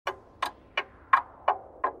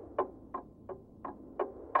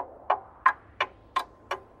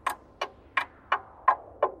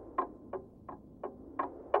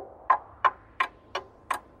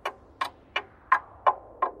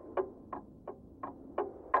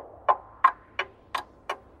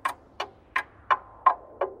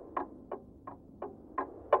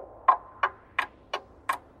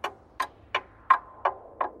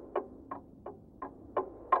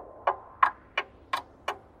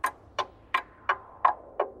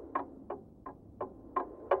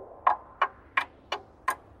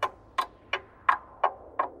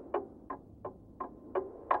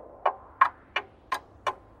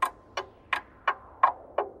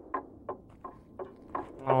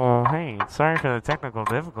Sorry for the technical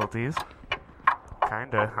difficulties.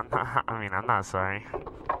 Kinda. I'm not sorry.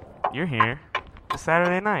 You're here. It's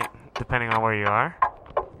Saturday night, depending on where you are.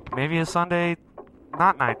 Maybe a Sunday,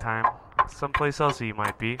 not nighttime. Someplace else you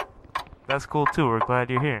might be. That's cool too. We're glad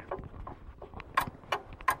you're here.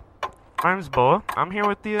 My name's Boa. I'm here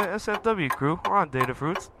with the SFW crew. We're on Data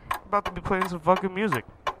Fruits. About to be playing some fucking music.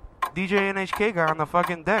 djnhkguy on the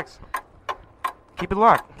fucking decks. Keep it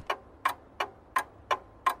locked.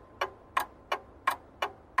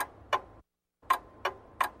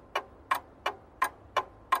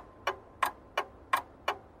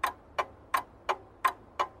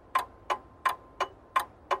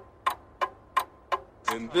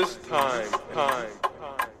 In this time. Lord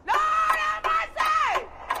have mercy!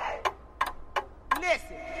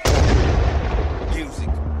 Listen.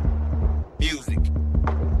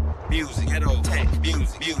 Music, ghetto tech,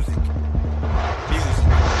 music,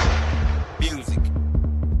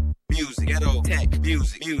 ghetto tech,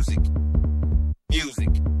 music,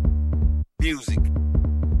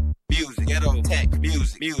 ghetto tech,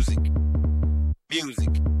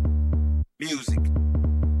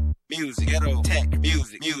 music, ghetto tech,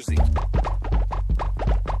 music.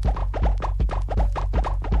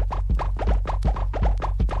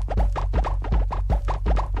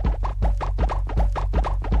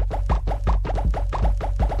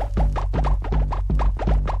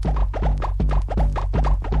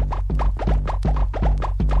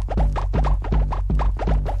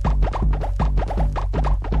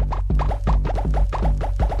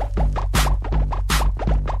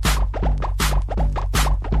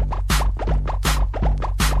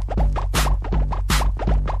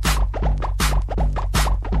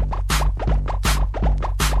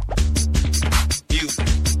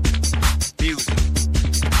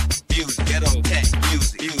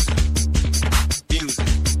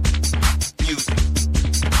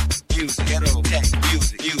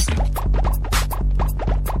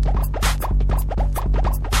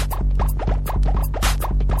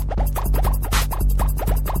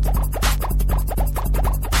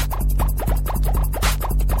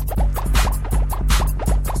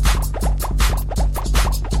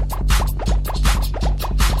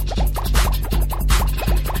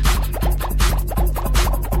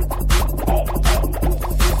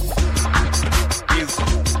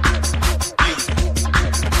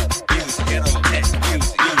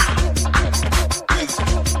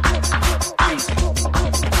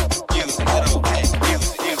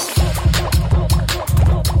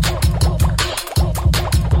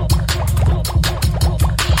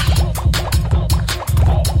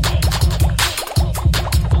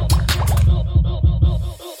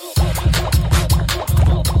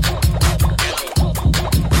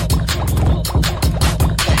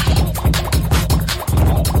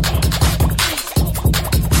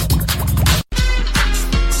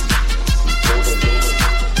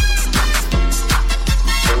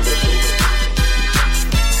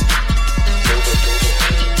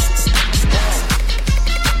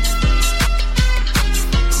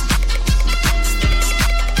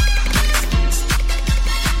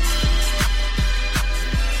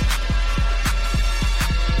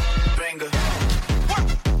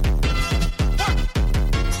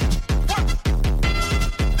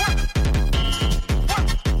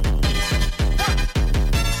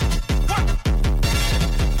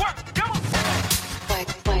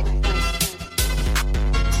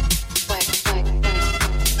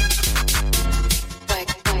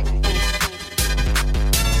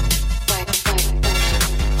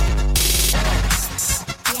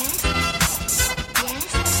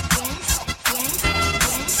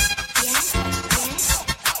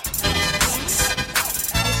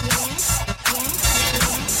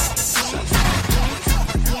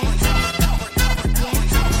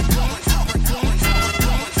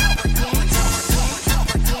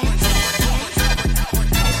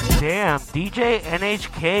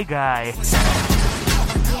 djnhkguy.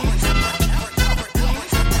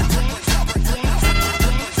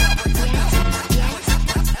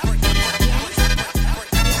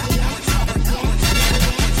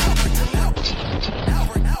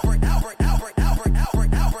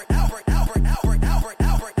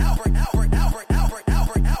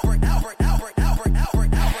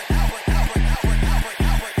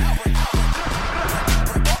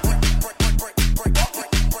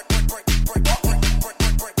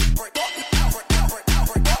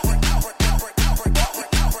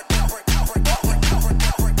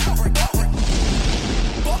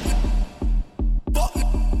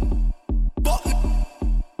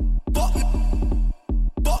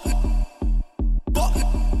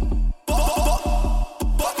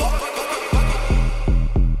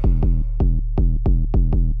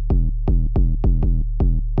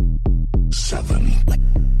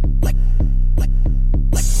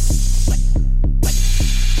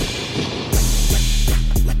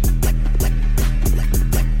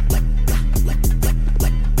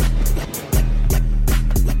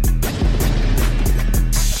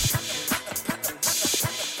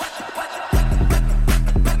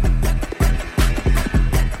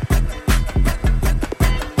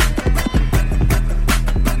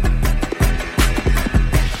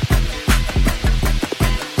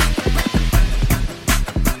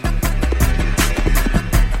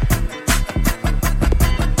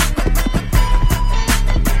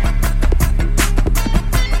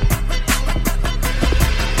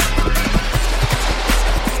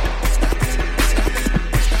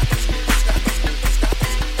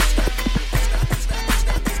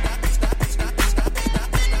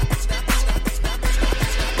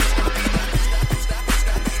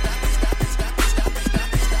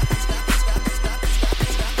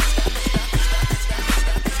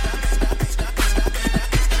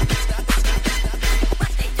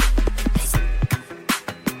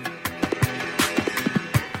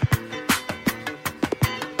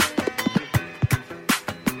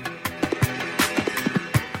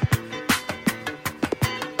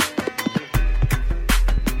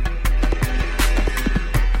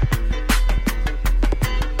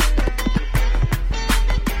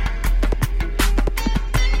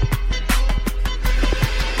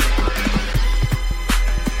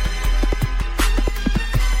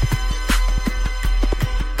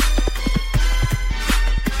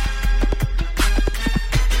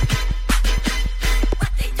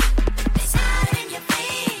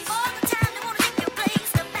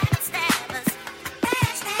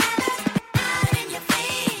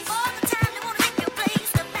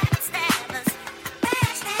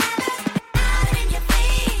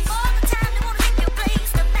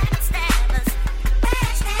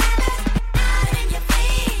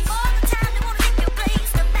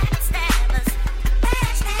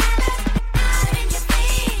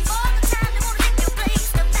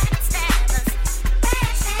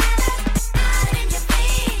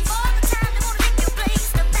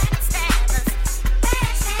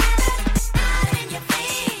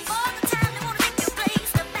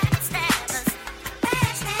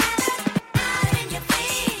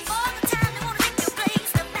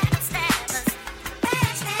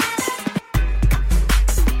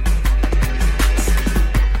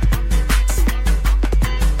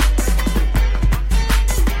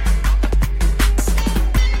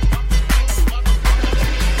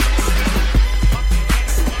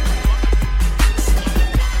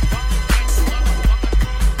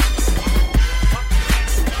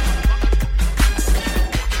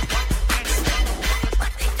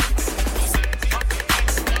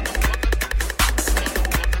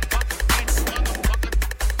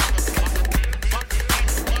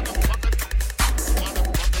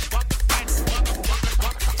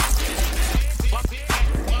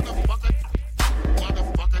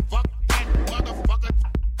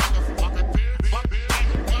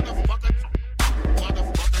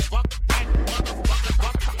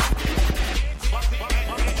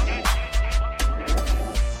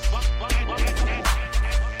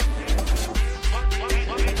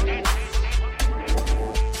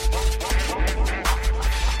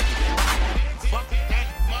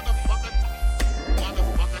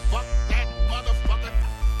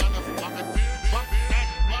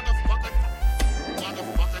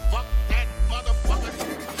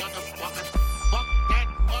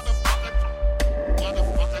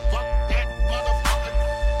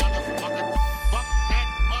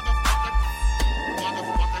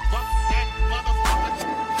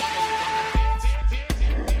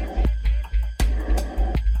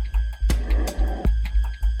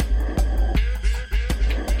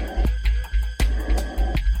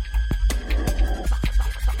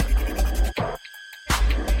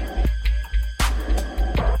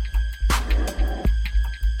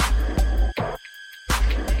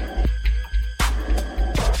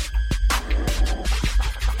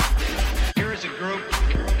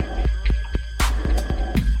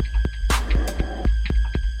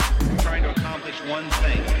 one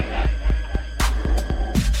thing.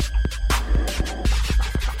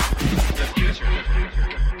 The future.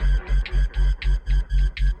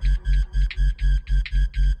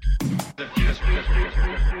 The future.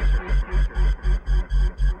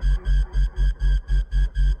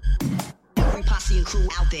 Every posse and crew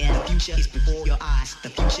out there, the future is before your eyes. The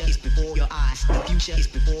future is before your eyes. The future is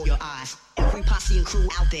before your eyes. Every posse and crew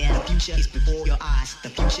out there, the future is before your eyes. The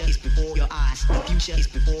future is before your eyes. The future is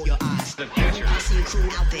before your eyes. Every posse and crew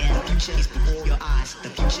out there, the future is before your eyes. The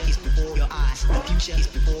future is before your eyes. The future is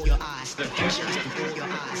before your eyes. The future is before your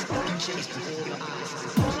eyes. The future is before your eyes.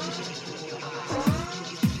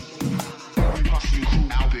 Every posse and crew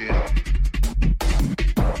out there.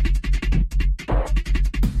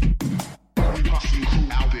 Every posse and crew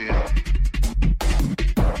out there.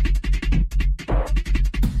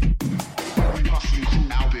 Every posse and crew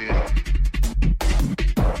out there.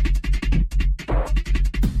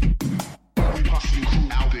 Every posse and crew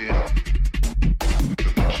out there. The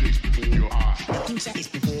future is before your eyes. The future is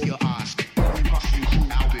before your eyes. Every posse and crew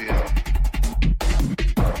out there.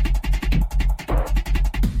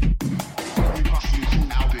 Every posse and crew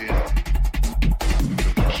out there.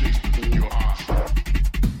 The future is before your eyes.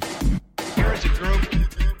 Here is a group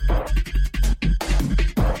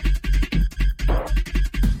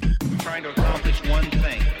trying to accomplish one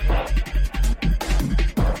thing.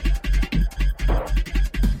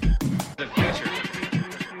 The future. The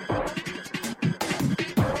future.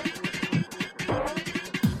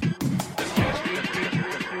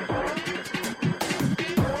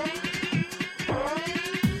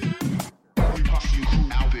 Every posse and crew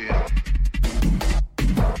out there.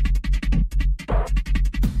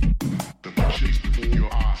 The future is before your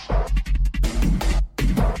eyes.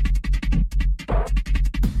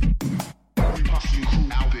 Every posse and crew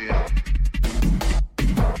out there. The future is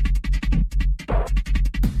before your eyes.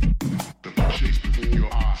 The future is before your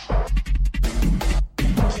eyes.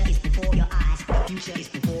 The future is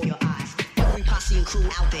before your eyes. Every posse and crew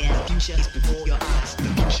out there. The future is before your eyes. The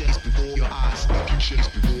future is before your eyes. The future is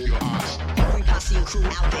before your eyes. Every posse and crew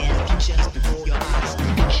out there. The future is before your eyes. The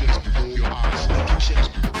future is before your eyes. The future is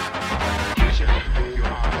before your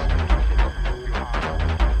eyes.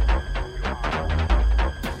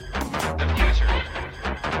 The future.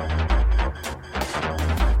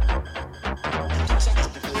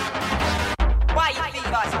 Why you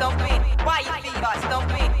leave us dumping? Why you leave us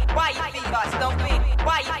dumping? Why you leave us dumping?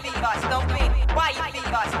 Why you leave us dumping? Why you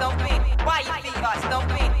leave us dumping? Why you leave us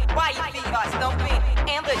dumping? Why you leave us dumping?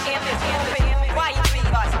 And the jam is jumping. Why you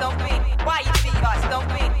leave us dumping? Why you leave us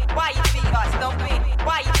dumping? Why you leave us dumping?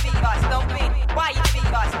 Why you leave us dumping? Why you leave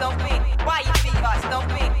us dumping? Why you leave us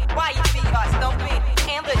dumping? Why you leave us dumping?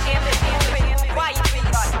 And the jam is jumping. Why you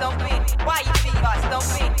leave us dumping? Why you leave us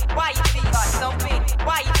dumping? Why you leave us dumping?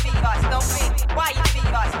 Why you leave us dumping? Why you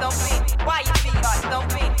leave us dumping? Why you leave us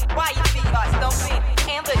dumping? Why you leave us dumping?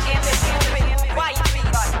 And the jam is jumping. Why you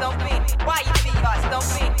leave us dumping? Why you leave us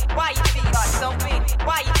dumping? Why you leave us dumping?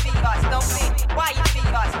 Why you leave us dumping? Why you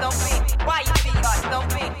leave us dumping? Why you leave us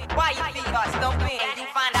dumping? Why you leave us dumping? And you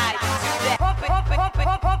find out if you do that. Pump it, pump it, pump it,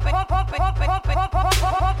 pump it, pump it, pump it, pump it, pump it, pump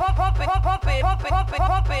it, pump it, pump it, pump it, pump it, pump it,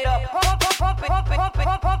 pump it up. Pump it, pump it, pump it, pump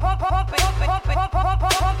it, pump it, pump it, pump it, pump it, pump it,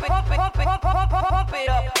 pump it, pump it, pump it, pump it, pump it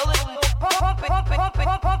up a little more. Pump it, pump it, pump it, pump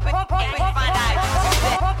it, pump it, pump it, and you find out if you do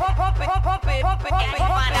that. Pump it, pump it, pump it, pump it, and you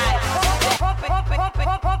find out if you do that. Pump it, pump it, pump it,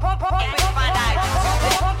 pump it, pump it, and you find out if you do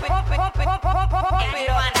that. Pump it, pump it, pump it, pump it, pump it, and you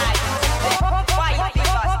find out if you do that. Why you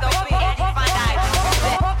leave us dumping? And you find out if you do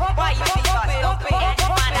that. Why you leave us dumping? And you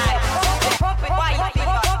find out if you do that. Why you leave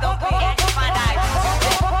us dumping? And you find out if you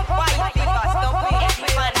do that. Why you leave us dumping? And you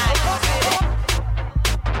find out if you do that.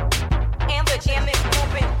 And the jam is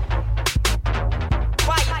moving.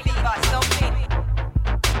 Why you leave us dumping?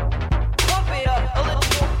 Pump it up a little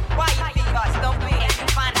more. Why you leave us dumping? And you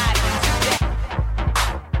find out if you do that.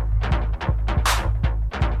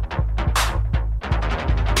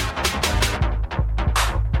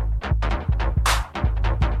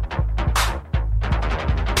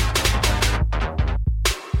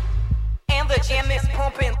 And the jam is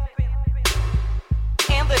pumping.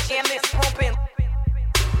 And the jam is pumping.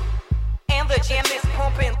 And the jam is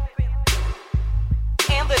pumping.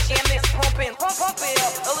 And the jam is pumping. Pump it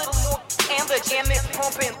up a little more. And the jam is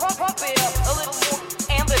pumping. Pump it up a little more.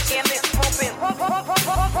 And the jam is pumping.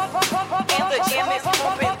 And the jam is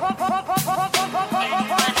pumping. And you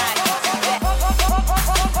find out if you do that.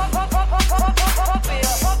 Pump it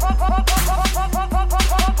up.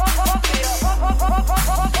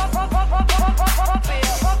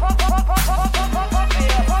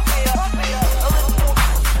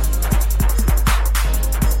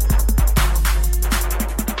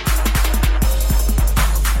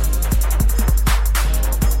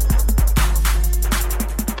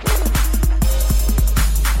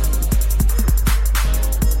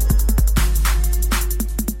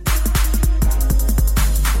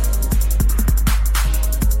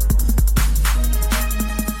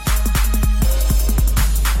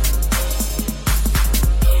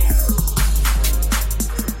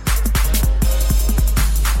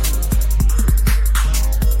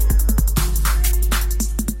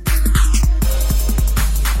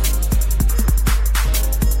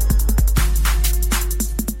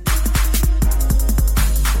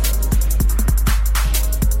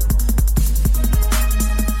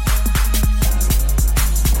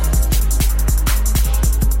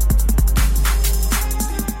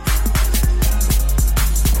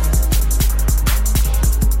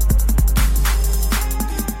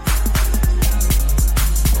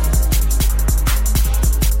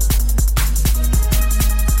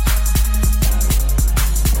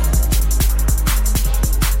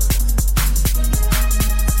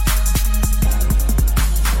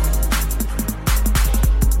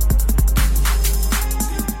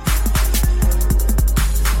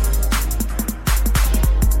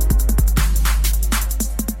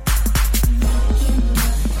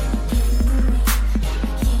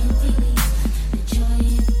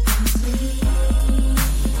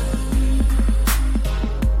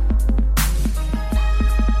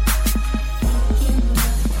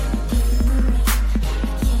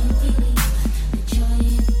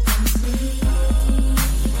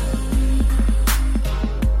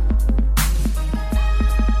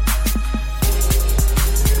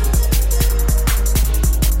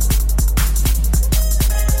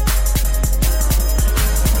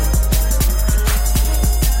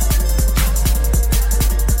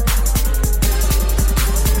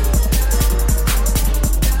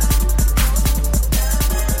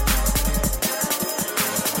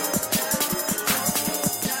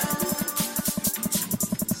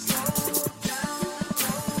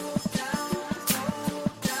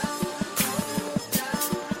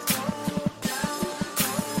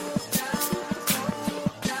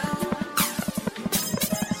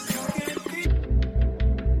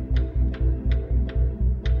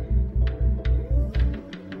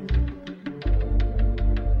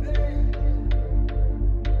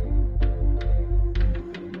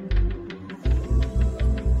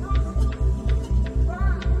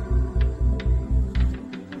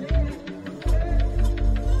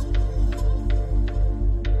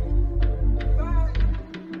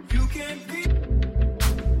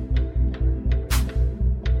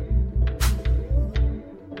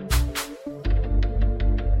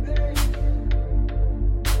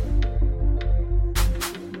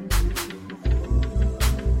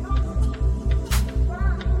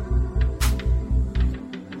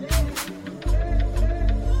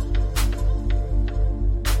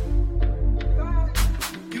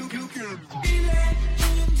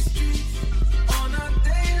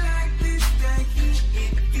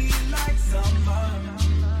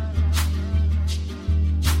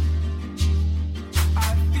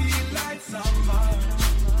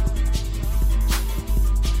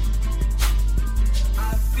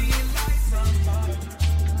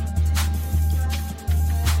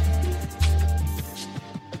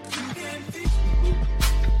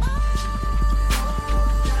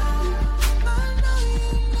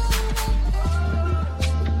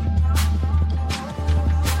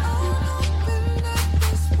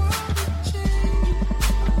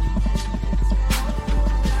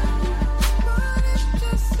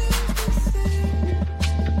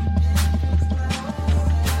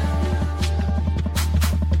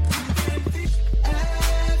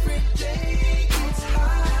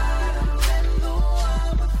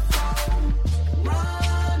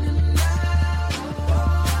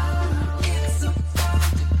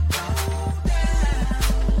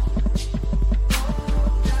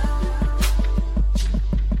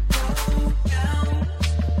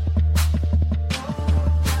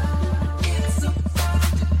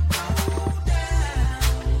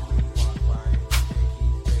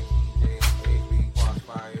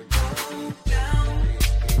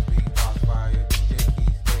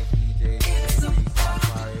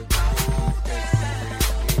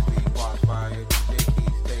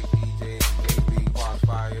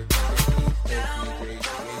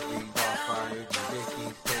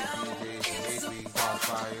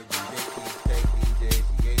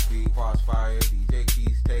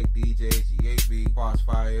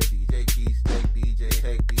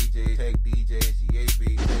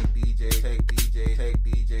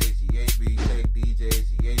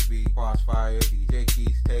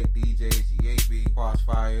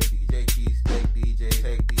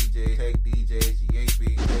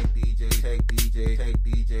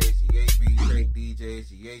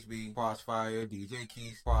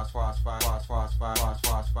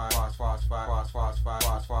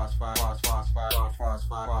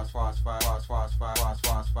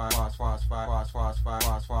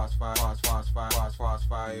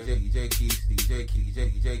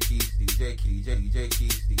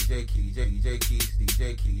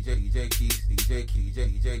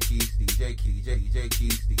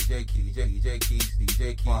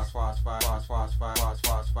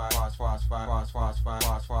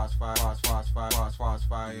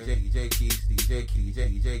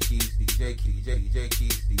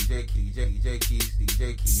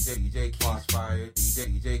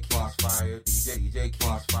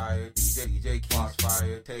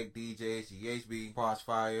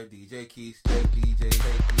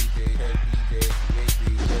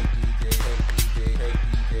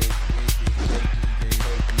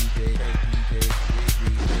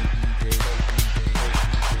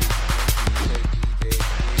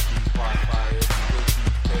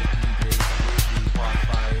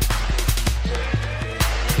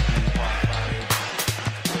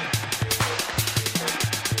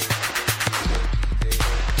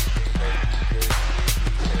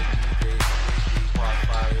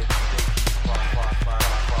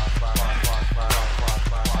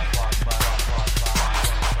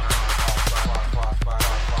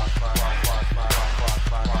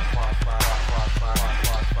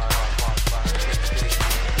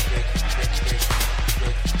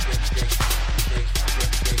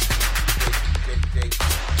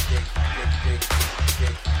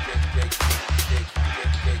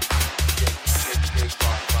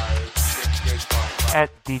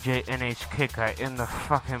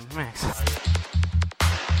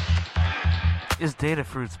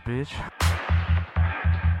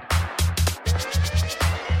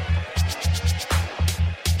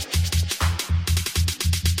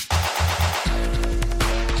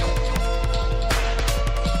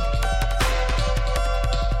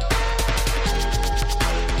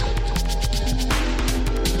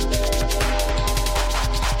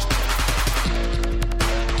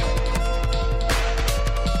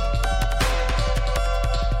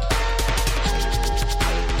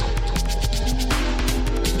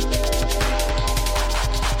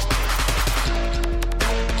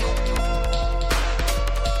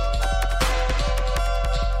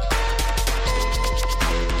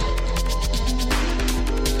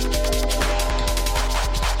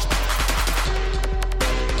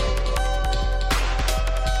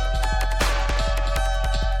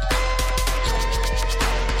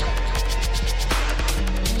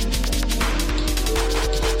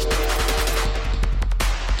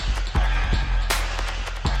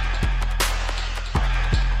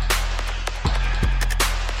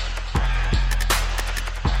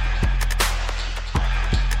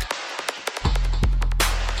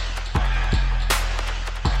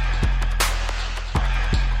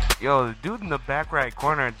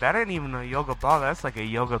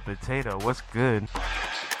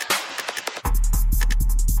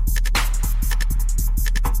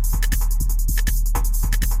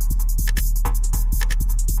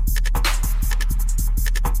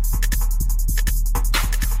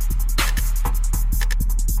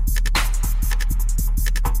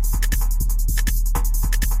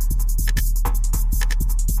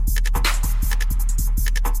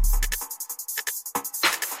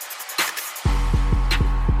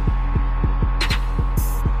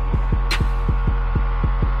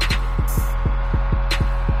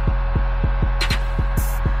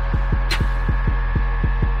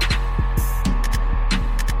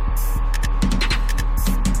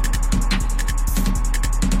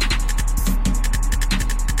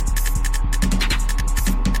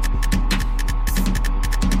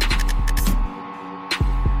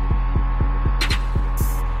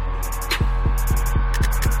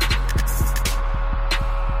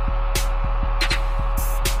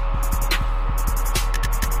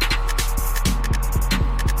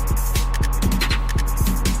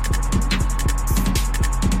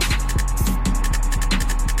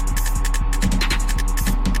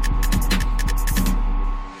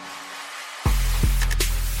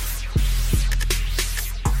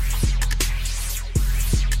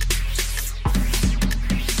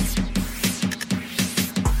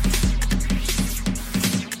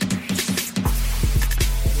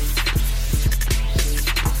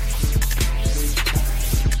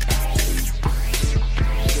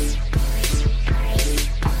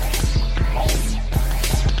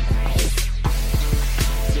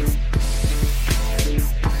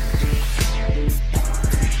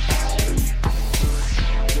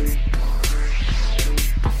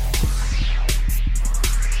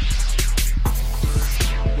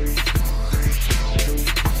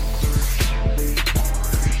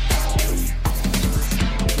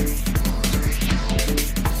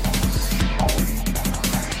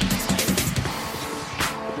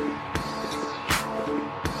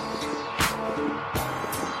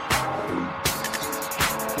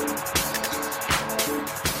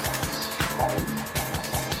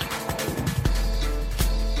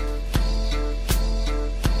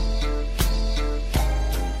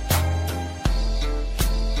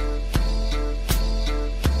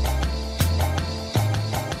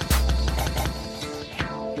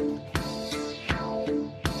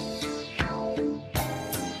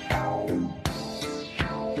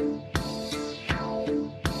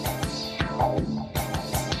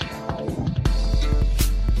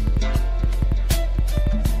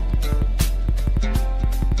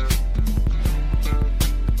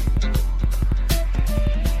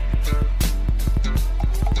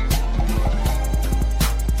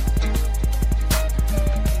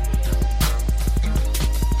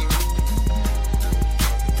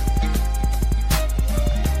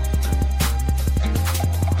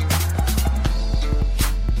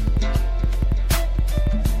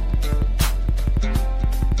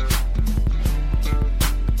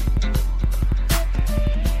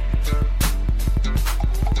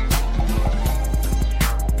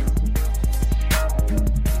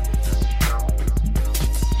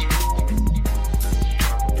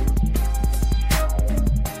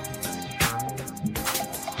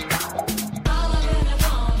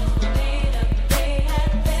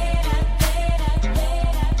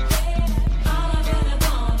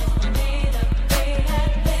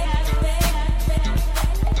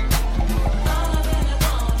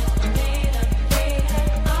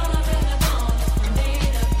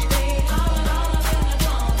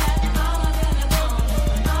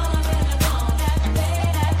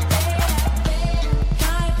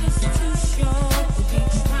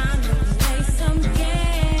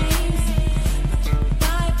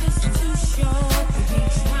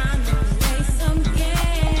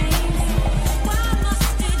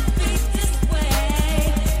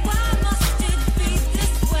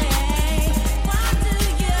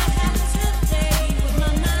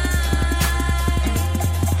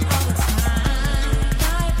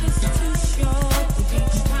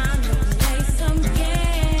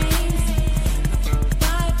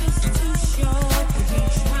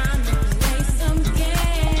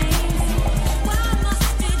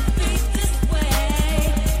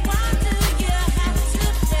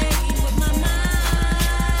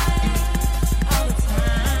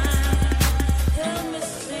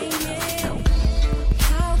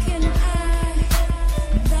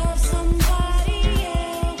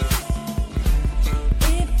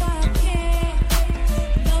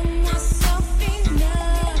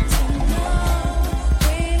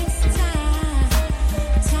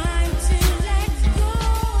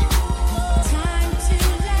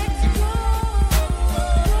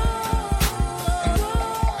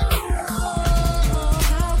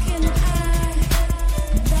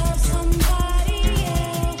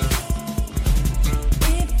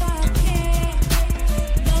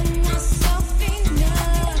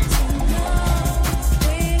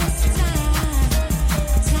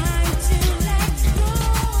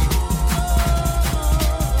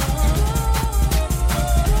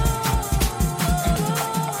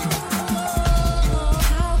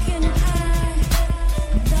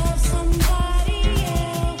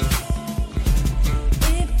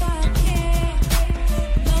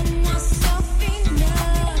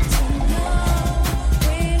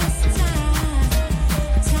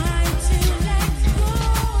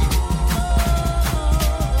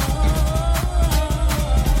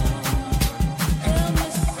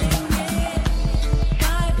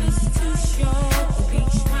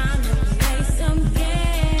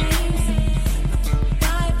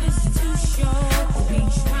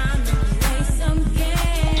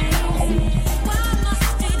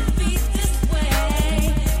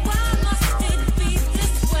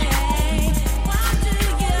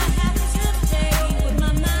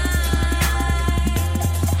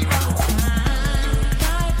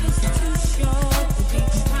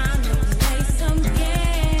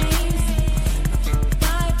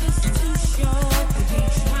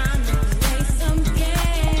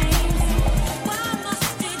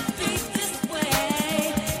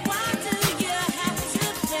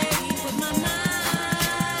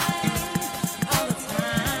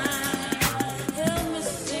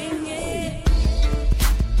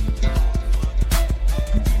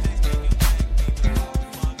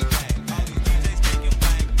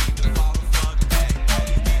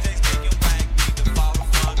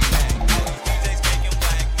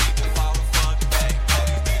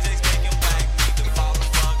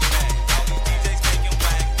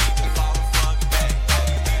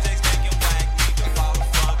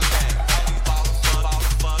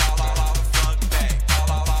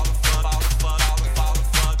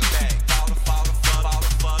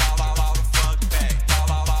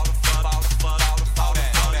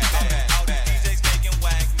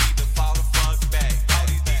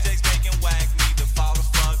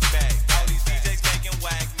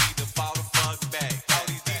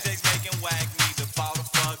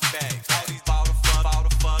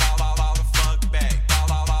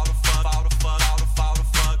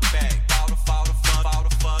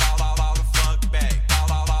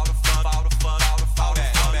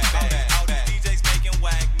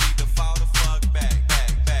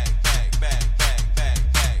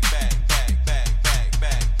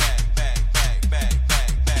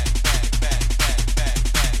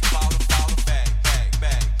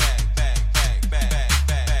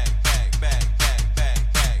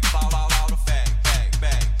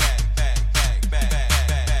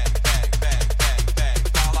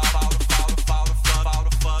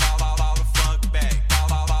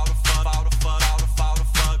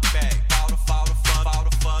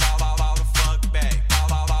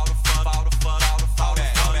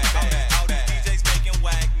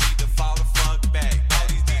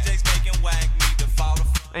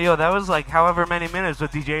 Hey, yo, that was like however many minutes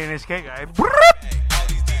with djnhkguy.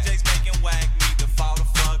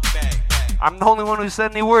 I'm the only one who said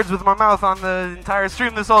any words with my mouth on the entire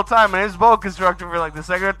stream this whole time, and his vocal constructor for like the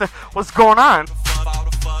second or third. What's going on?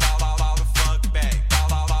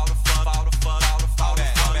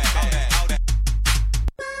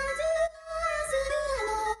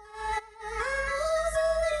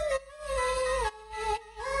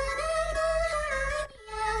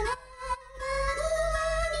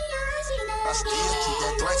 I still keep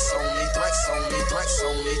that threats on me, threats on me, threats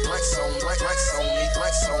on me, threats on me, threats on me,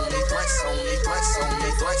 threats on me, threats on me, threats on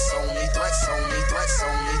me, threats on me, threats on me,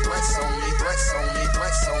 threats on me, threats on me,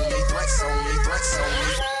 threats on me, threats on me, threats on me, threats on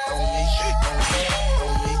me,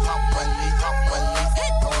 on me, pop money, on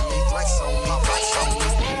me, threats on me, on me,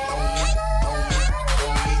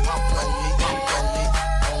 pop money, on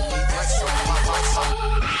me, threats on me, threats on me,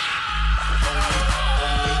 on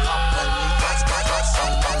me, pop money, threats on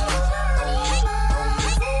me.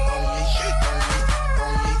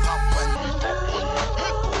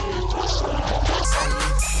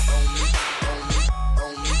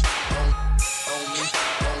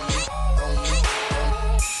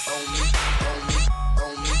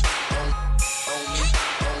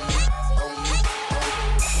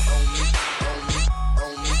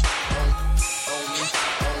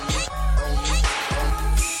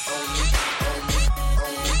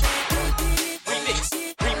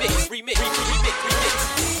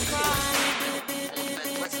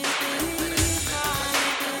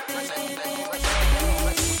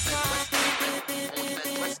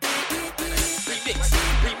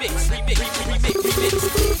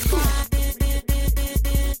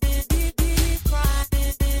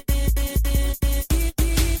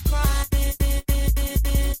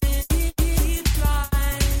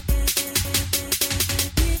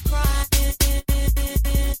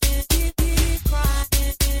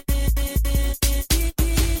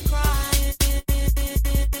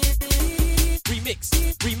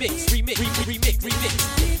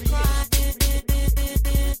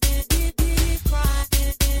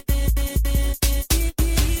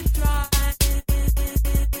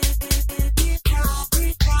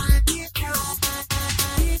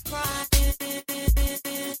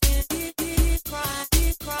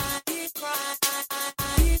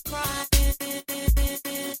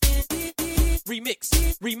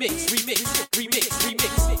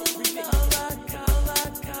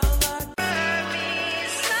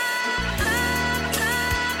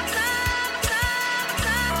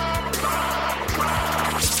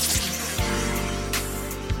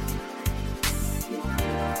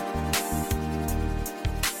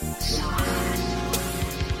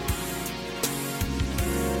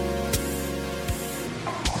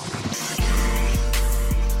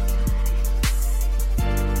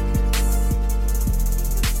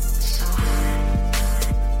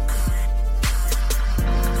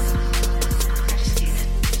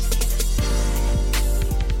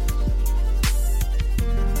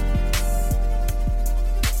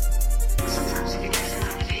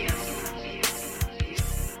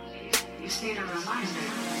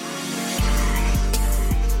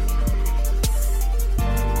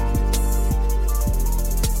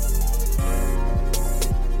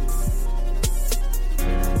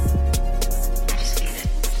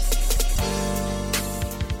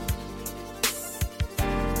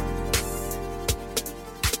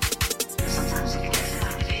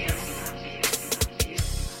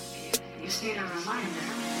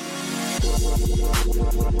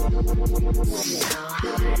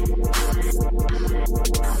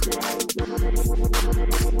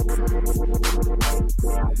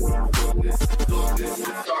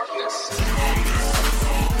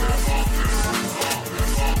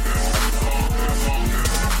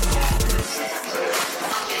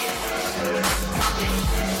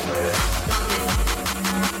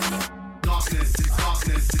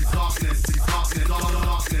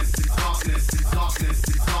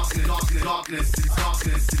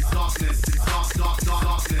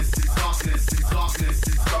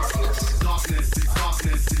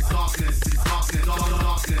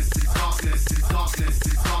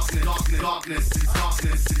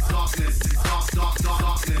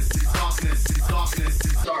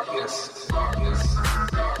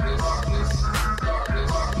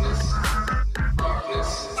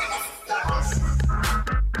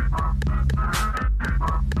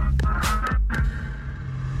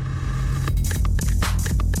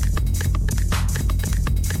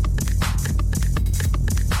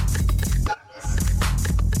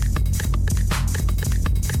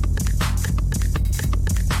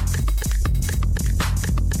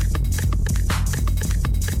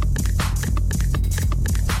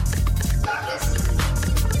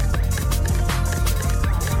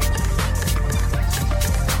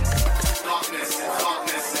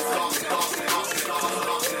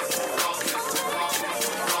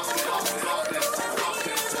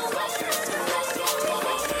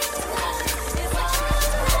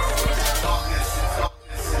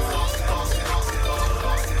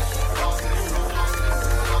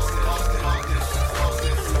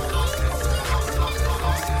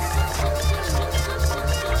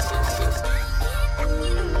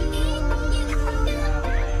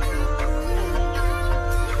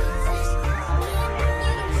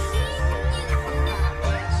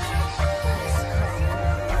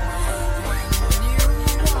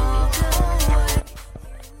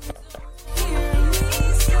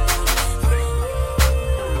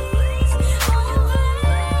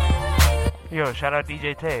 Yo, shout out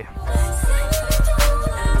DJ Tay.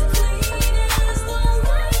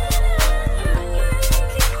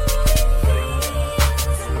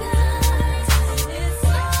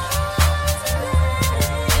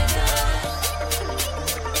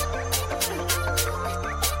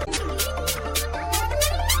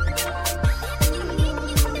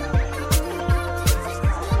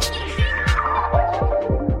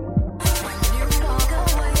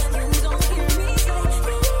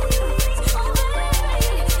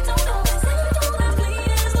 Don't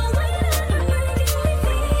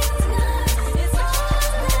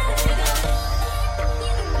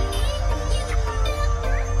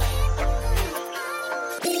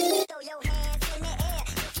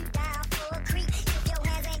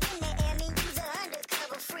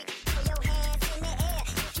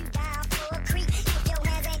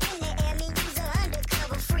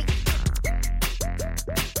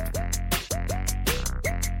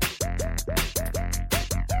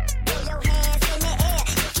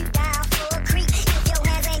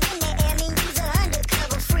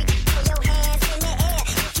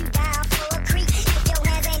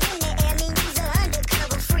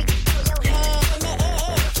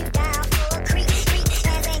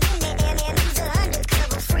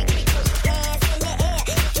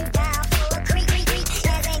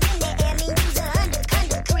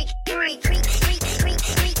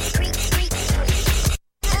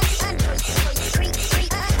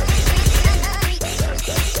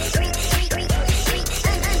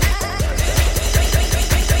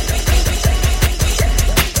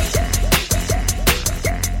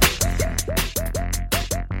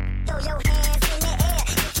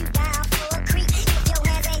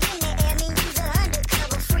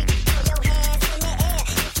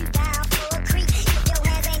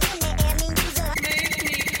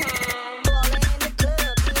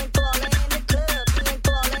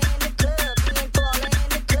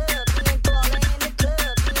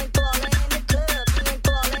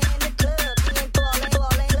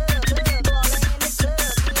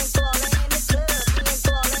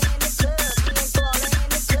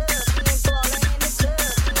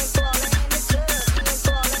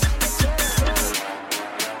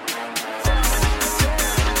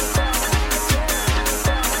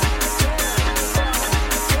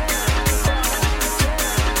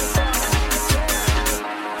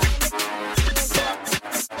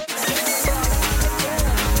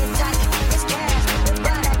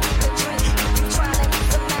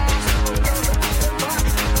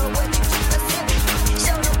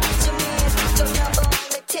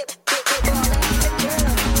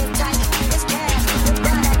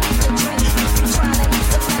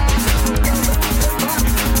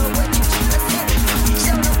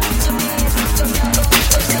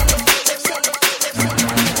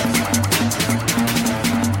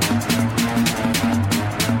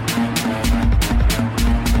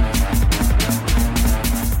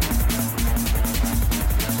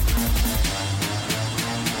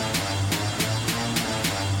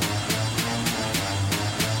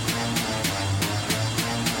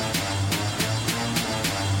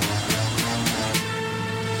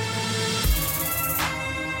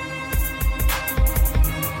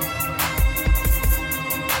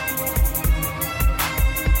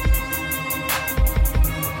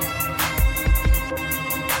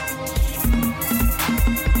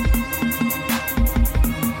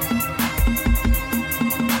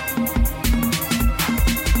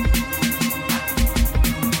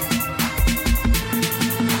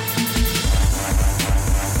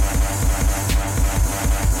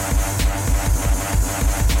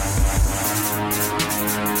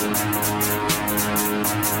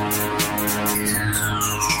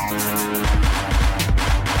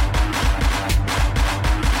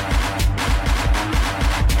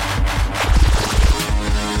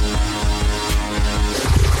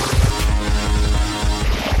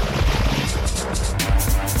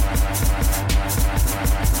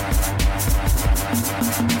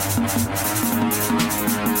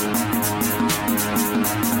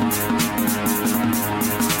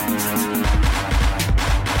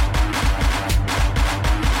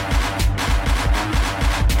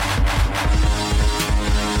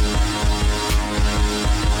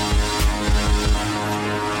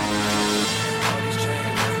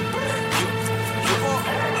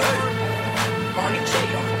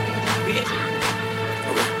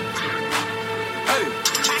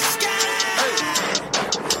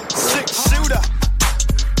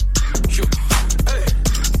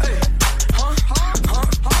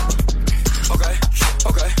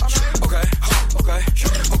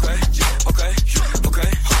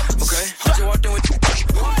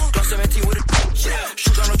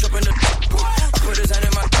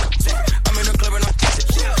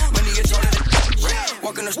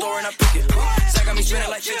the store and I pick it. Sack got me spinning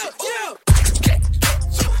like fidget.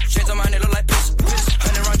 Shades on my neck look like piss.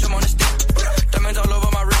 100 round jump on the stick. Diamonds all over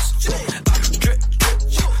my wrist. Drip, drip.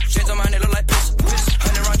 Shades on my neck look like piss.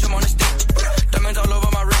 100 round jump on the stick. Diamonds all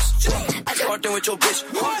over my wrist. I just walked in with your bitch.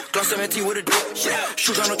 Gloss 17 with a drip.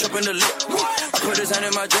 Shoot on no chop in the lip. I put his hand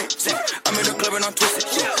in my drink. I'm in the club and I'm twisted.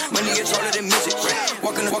 Money is taller than music.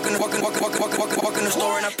 Walk in the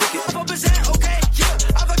store and I pick it. 4%, okay,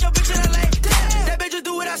 yeah. I fuck your bitch in LA. That bitch just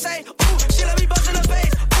do what I say. Ooh, she let me bust in the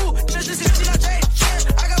face. Ooh, just to see she not change.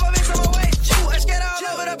 I got my bitch on my way. Ooh, I scared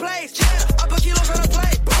all over the place. I put kilos on the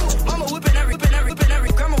plate. Ooh, mama whipping every.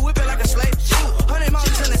 Grandma whipping like a slave. Ooh, 100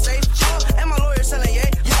 miles in the safe. And my lawyer selling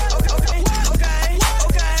yay. Okay.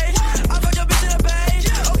 I fuck your bitch in the bay.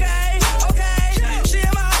 Okay. She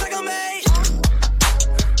in my house like a maid.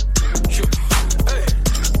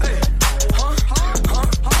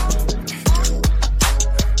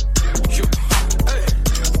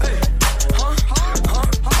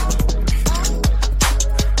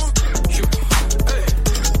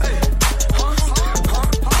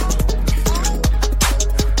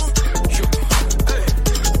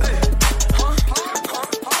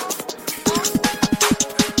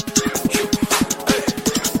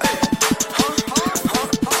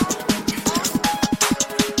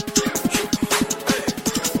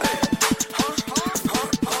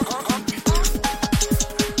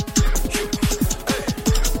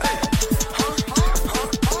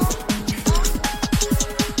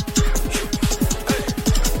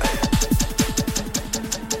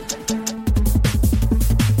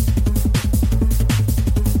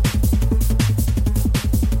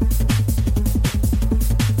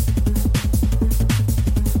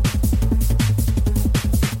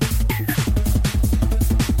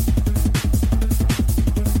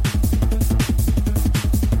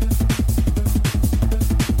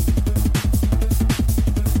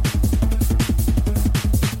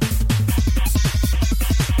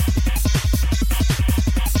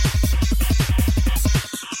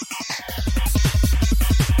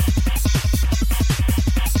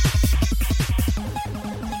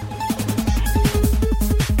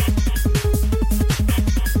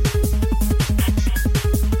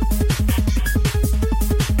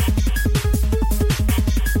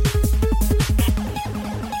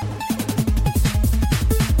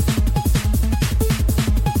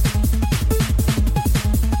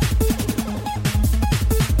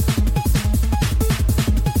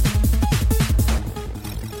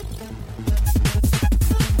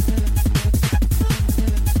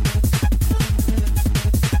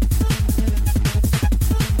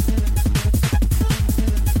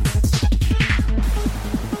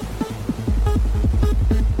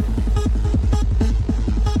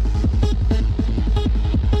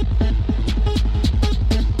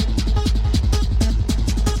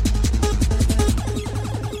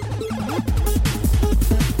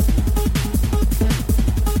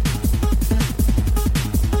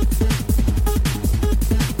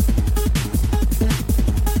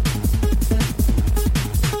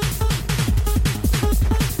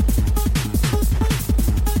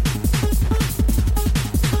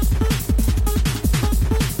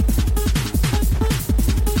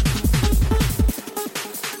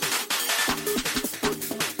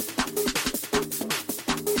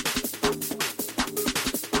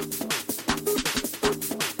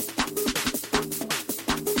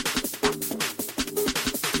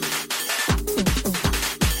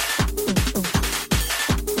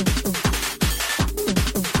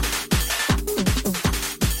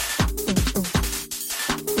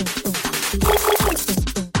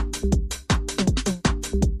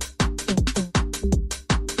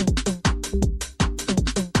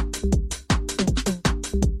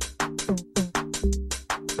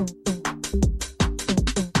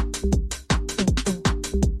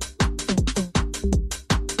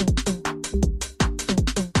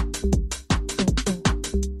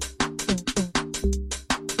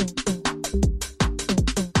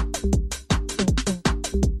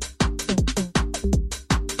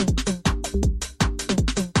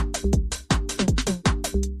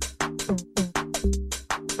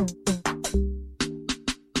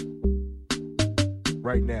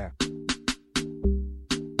 right now.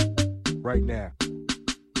 Right now.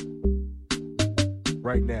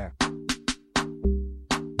 Right now.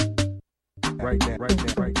 Right now. Right now.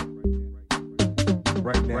 Right now.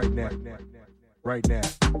 Right now. Right now. Right now.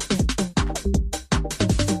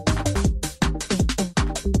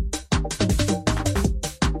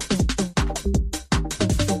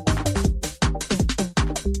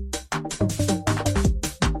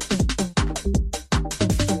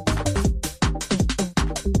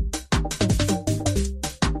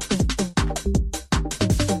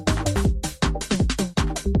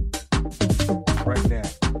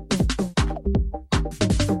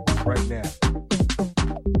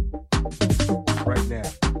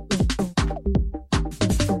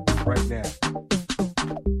 now.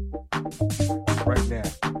 Right now.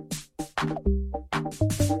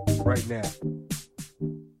 Right now.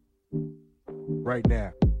 Right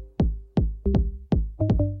now.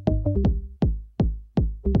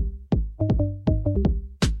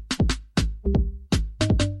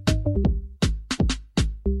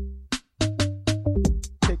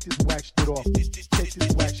 Take this wax shit off. Take this wax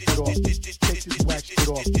shit off. Take this wax shit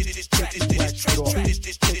off. Take this wax shit off. Take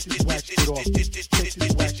this wax shit off. Take this wax shit off. Take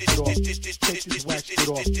this wax shit off. Take this wax shit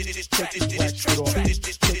off. Take this wax shit off. Take this wax shit off. Take this wax shit off. Take this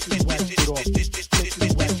wax shit off. Take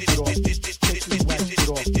this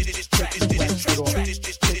wax shit off. Take this wax shit off.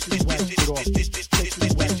 Take this wax shit off. Take this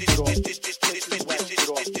wax shit off.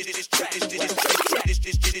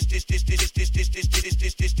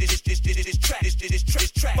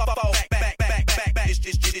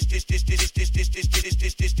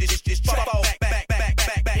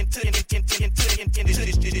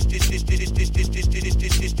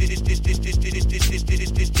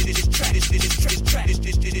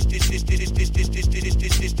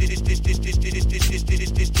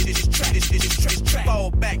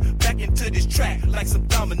 Fall back into this track like some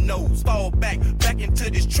dominoes. Fall back into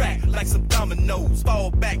this track like some dominoes.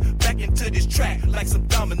 Fall back into this track like some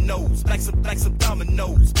dominoes. Like some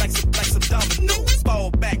dominoes. Like some dominoes.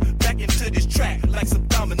 Fall back into this track like some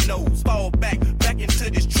dominoes. Fall back into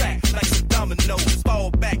this track like some dominoes.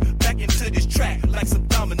 Fall back into this track like some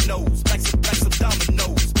dominoes. Like some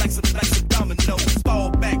dominoes. Like some dominoes. Fall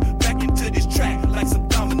back into this track like some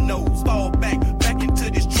dominoes. Fall back into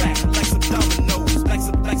this track like some dominoes.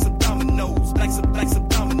 Like some dominoes. Like some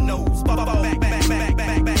dominoes. Fall back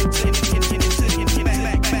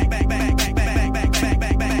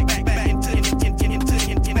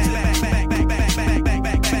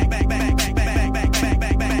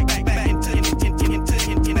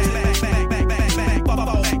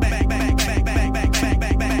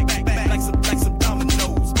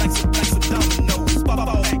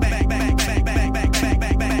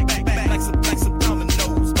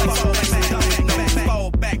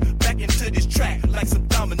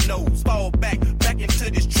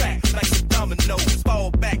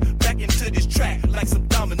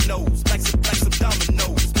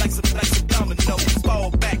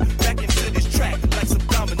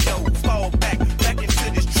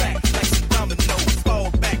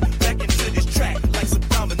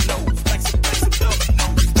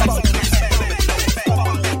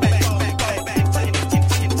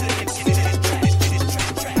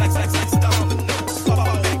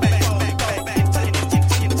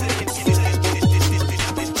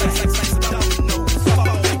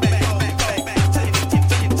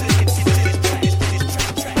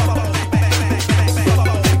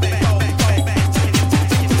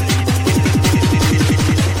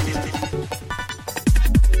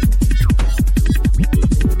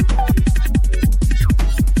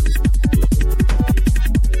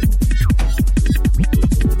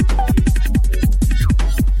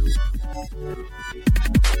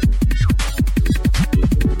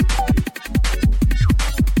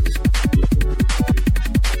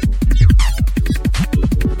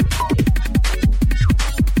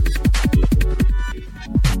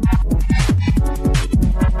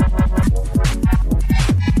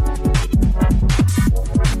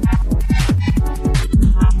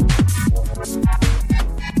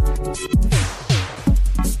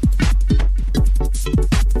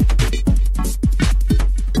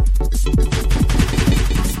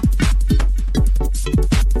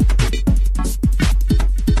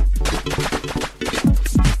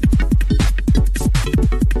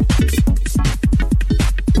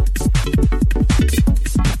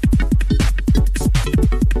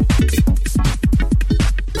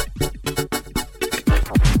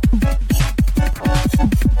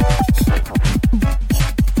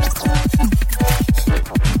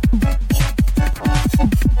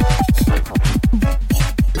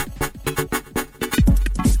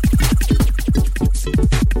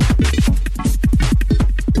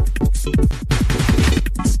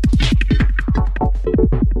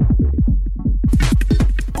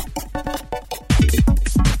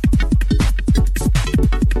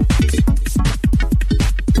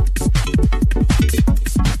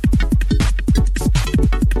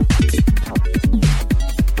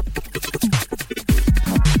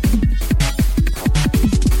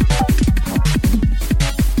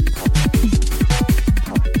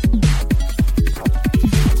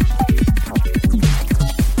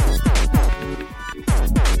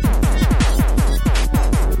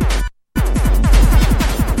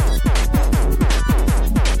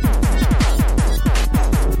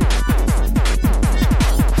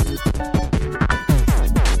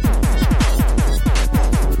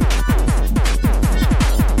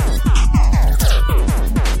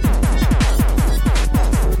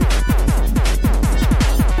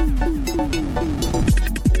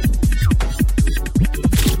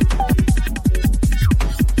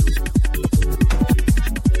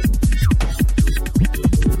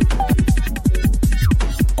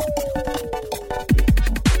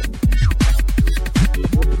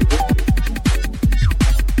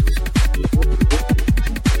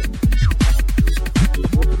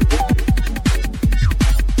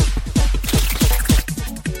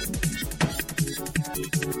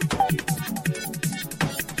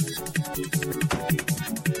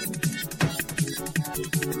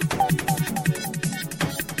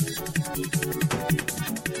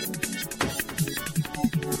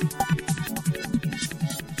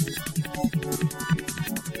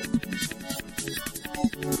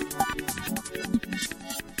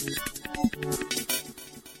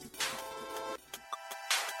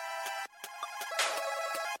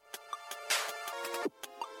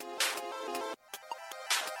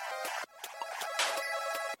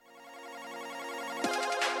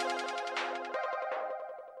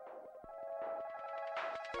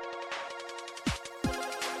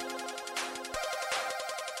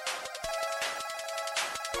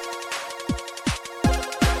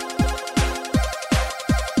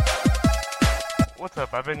What's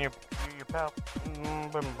up? I've been your pal.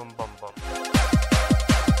 Bum, bum, bum, bum.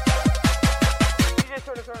 DJ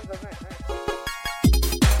Shorty Turns does it.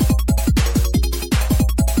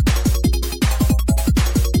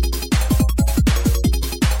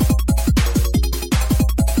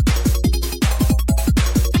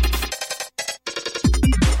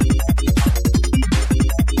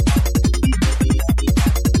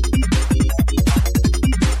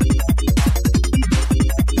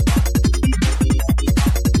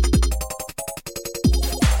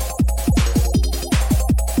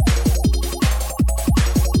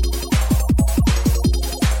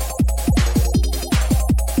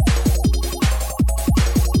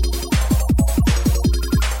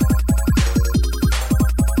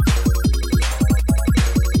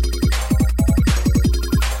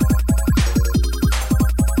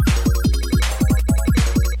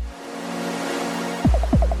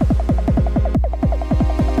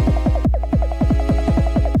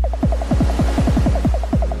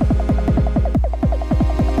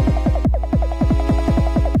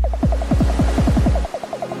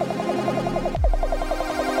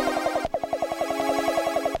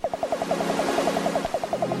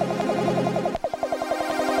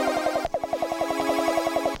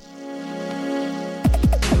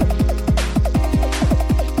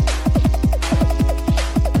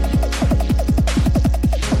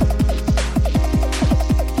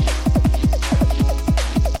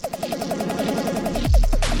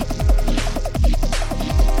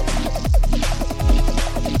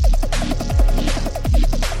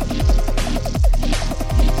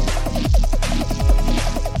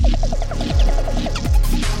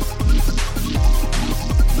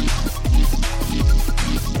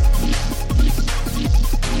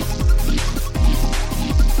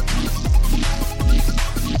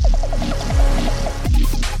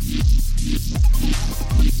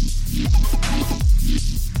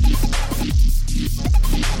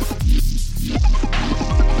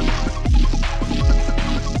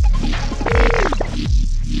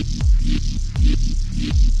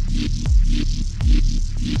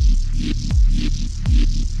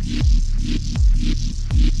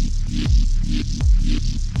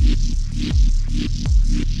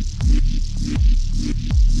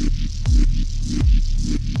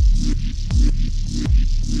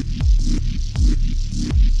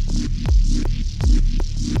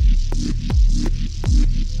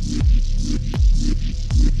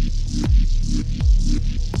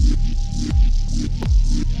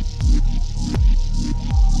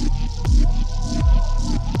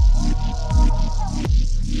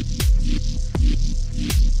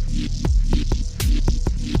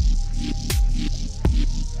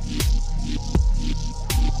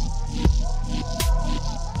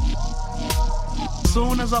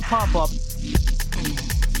 Soon as I pop up,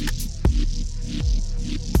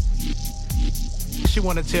 she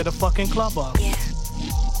wanna tear the fucking club up. Yeah.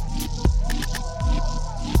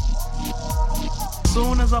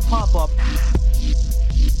 Soon as I pop up,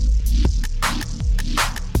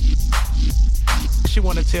 she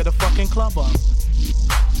wanna tear the fucking club up.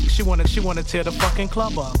 She wanna tear the fucking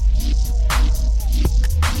club up.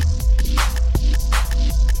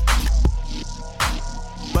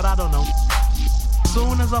 But I don't know.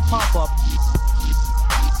 Soon as I pop up,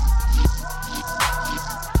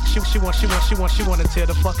 she wanna tear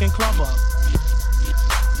the fucking club up.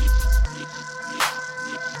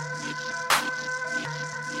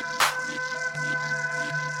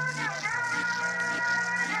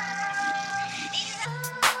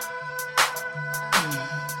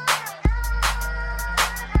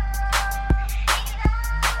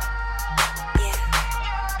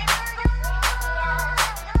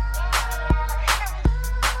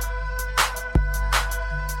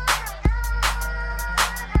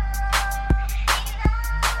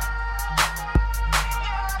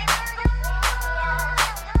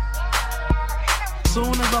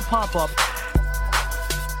 Soon as I pop up,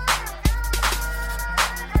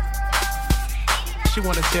 she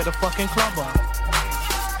wanna tear the fucking club up.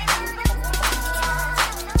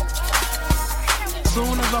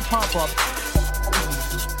 Soon as I pop up,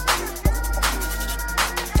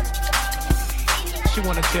 she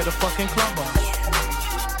wanna tear the fucking club up.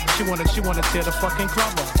 She wanna tear the fucking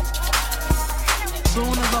club up.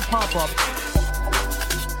 Soon as I pop up,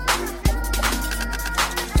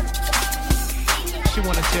 she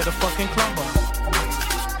wanna tear the fucking club up.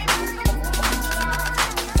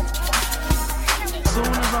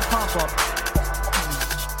 Soon as I pop up,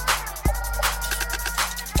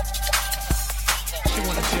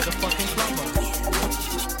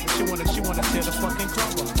 the fucking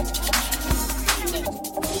club up.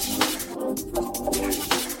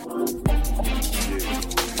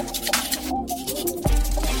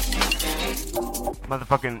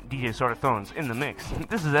 Motherfucking DJ Sort of Thrones in the mix.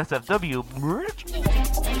 This is SFW.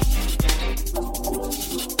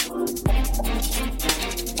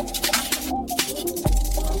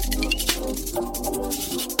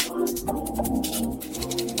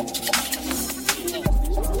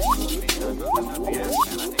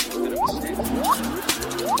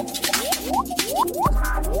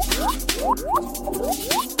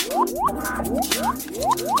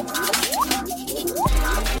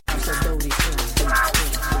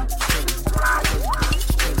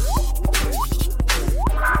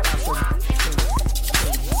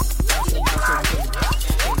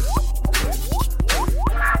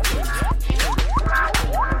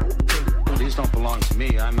 These don't belong to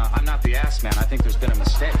me. I'm not the ass man. I think there's been a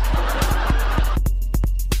mistake.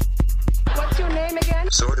 What's your name again?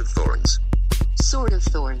 Sword of Thorns. Sword of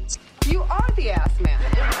Thorns. You are the ass man.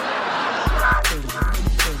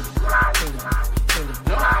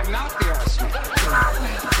 No, I'm not the ass man.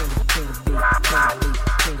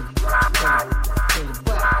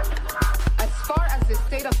 But as far as the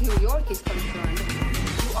state of New York is concerned,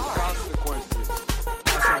 you are. Consequences.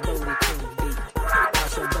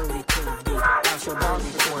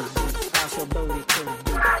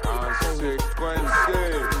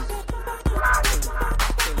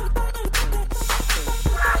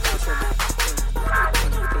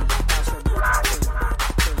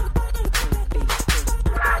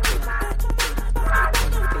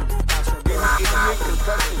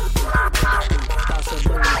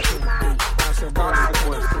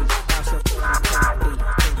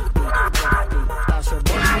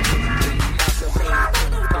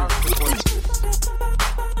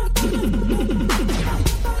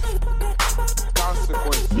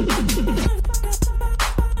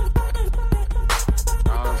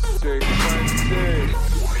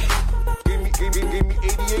 Gave me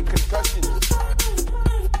 88 concussions.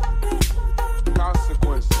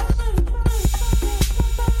 Consequences.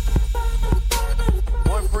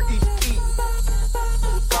 One for each beat.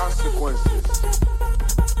 Consequences.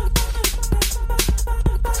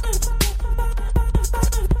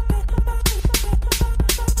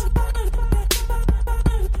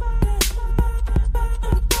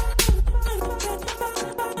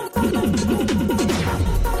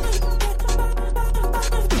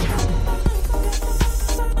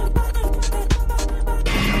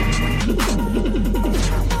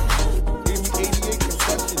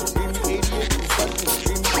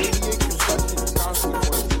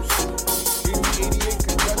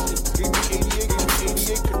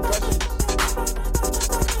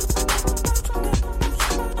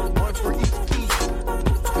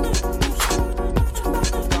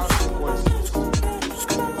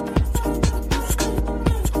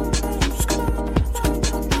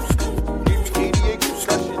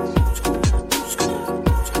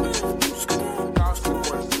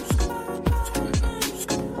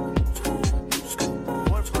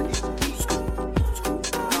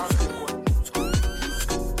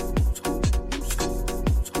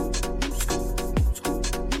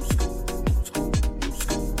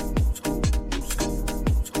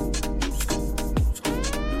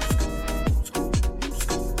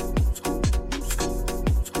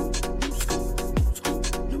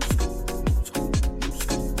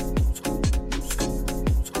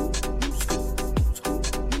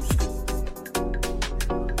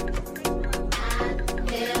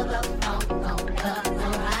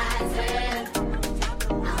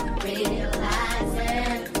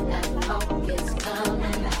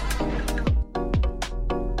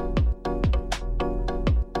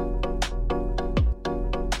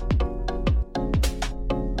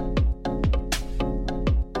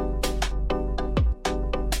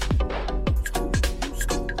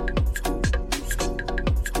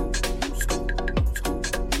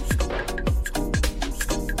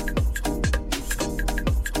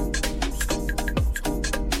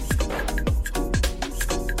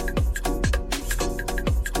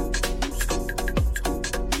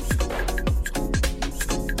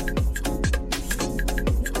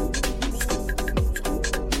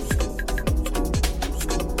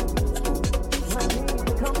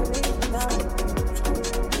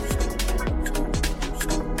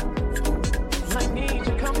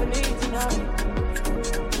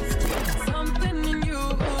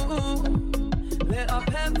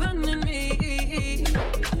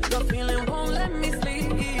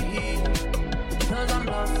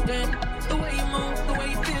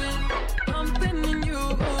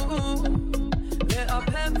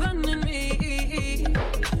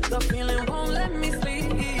 The feeling won't let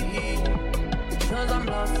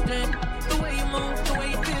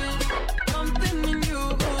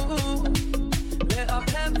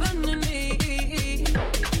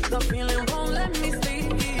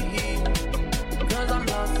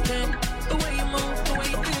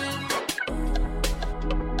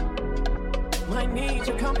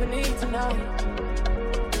company tonight.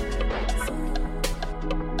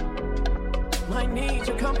 Might need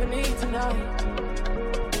your company tonight.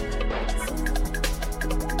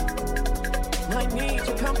 Might need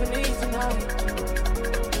your company tonight.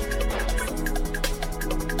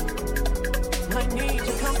 Might need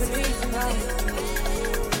your company tonight.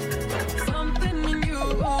 Something in you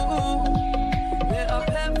lit up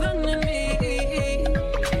heaven in me.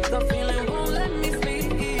 The feeling won't let me sleep.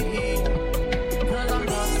 'Cause I'm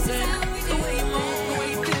lost in the way you move, the way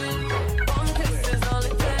you feel. One kiss is all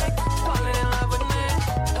it takes. Falling in love with me.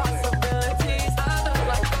 Possibilities, I just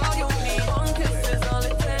like all you need. One kiss is all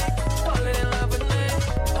it takes. Falling in love with me.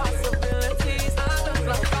 Possibilities, I just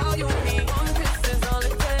like all you need. One kiss is all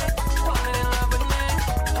it takes. Falling in love with me.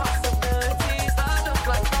 Possibilities, I just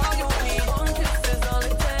like all you need.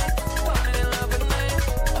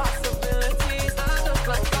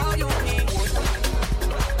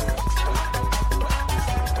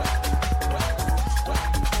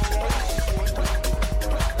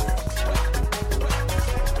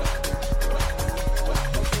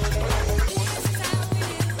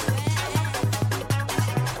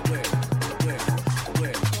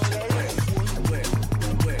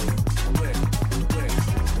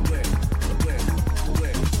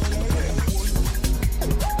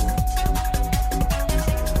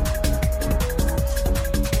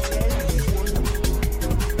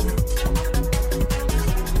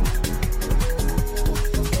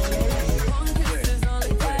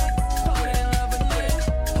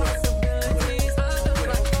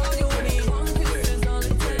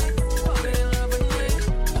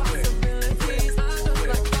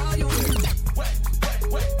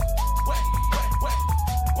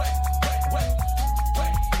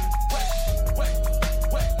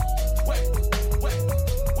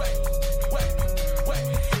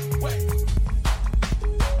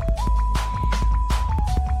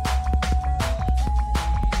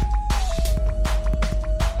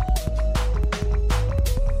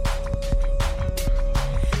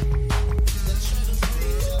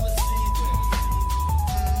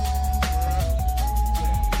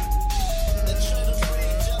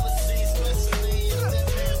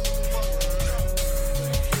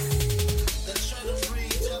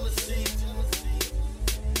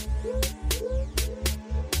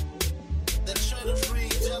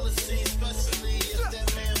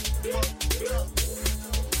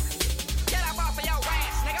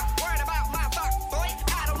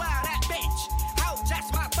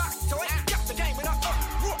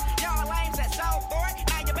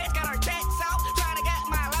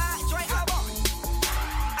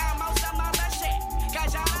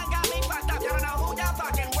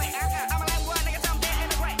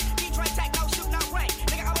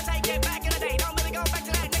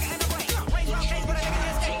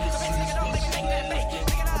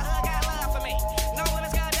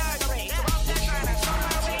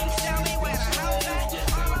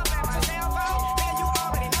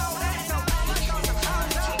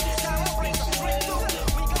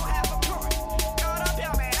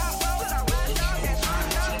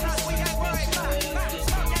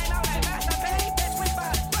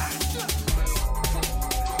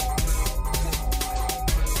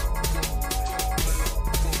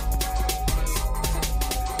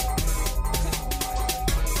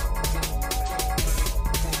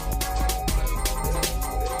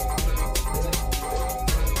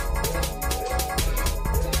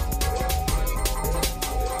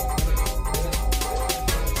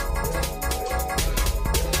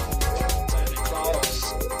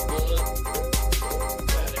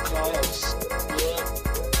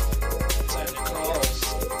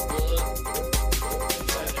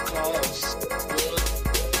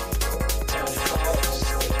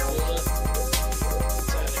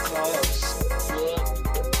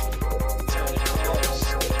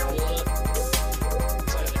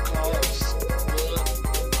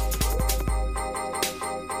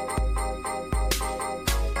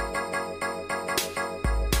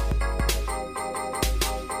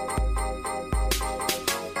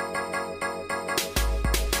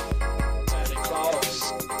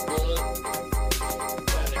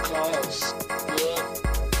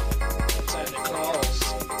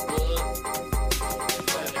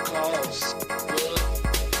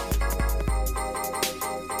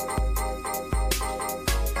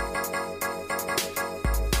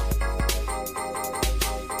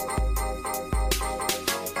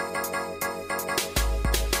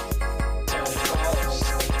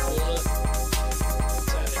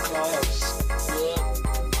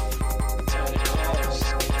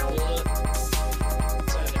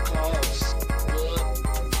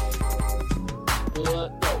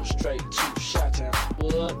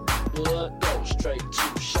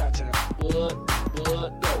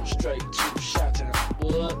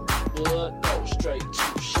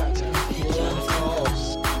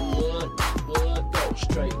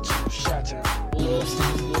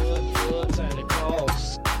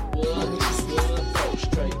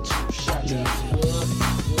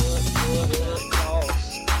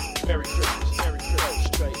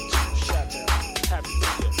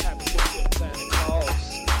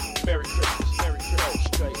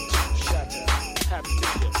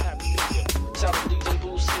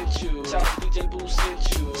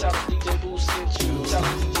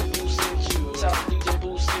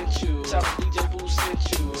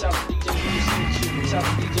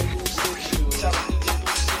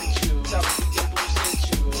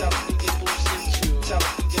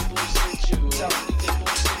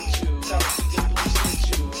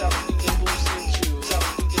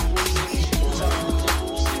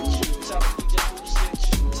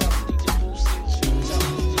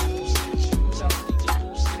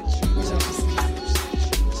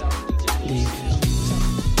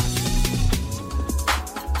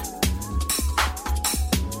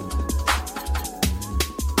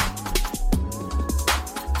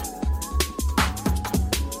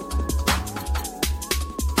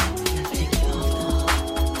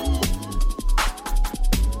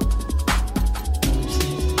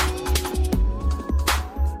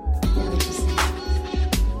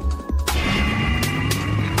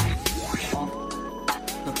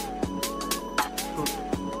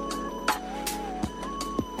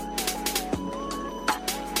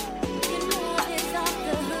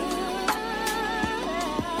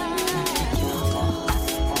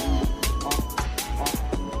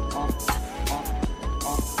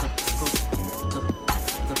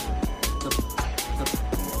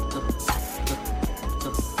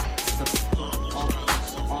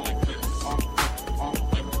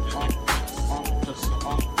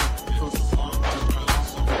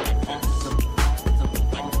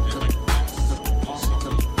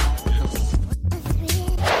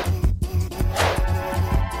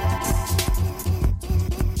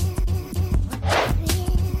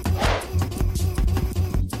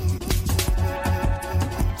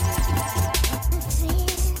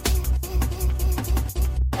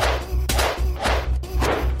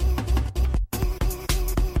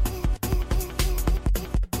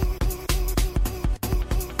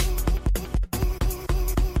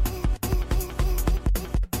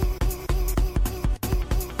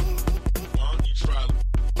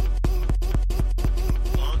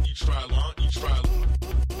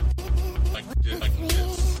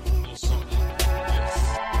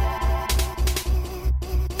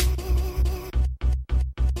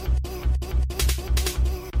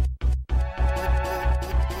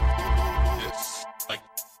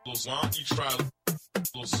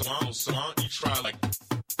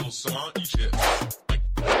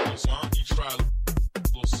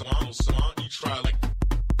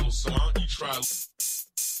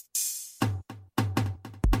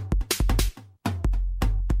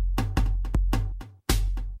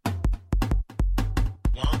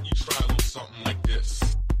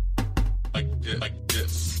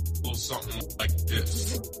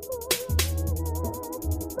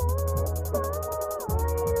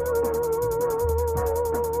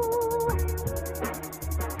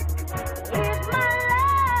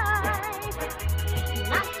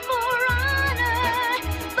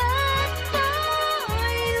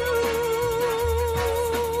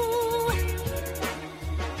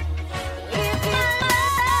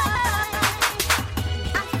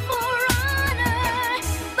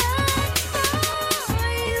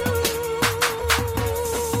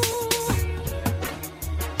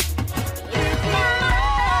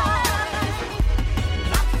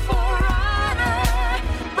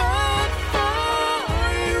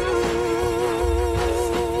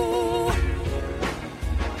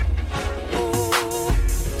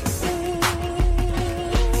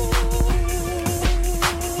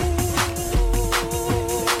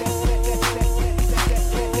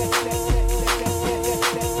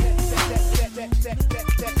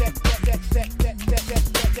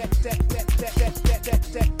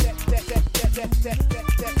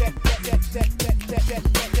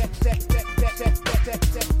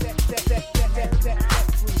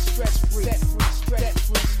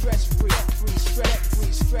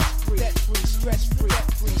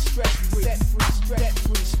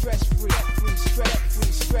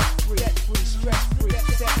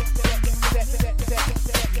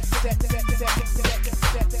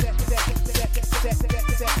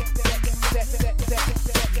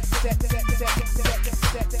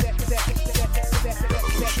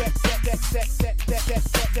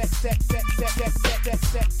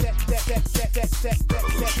 Just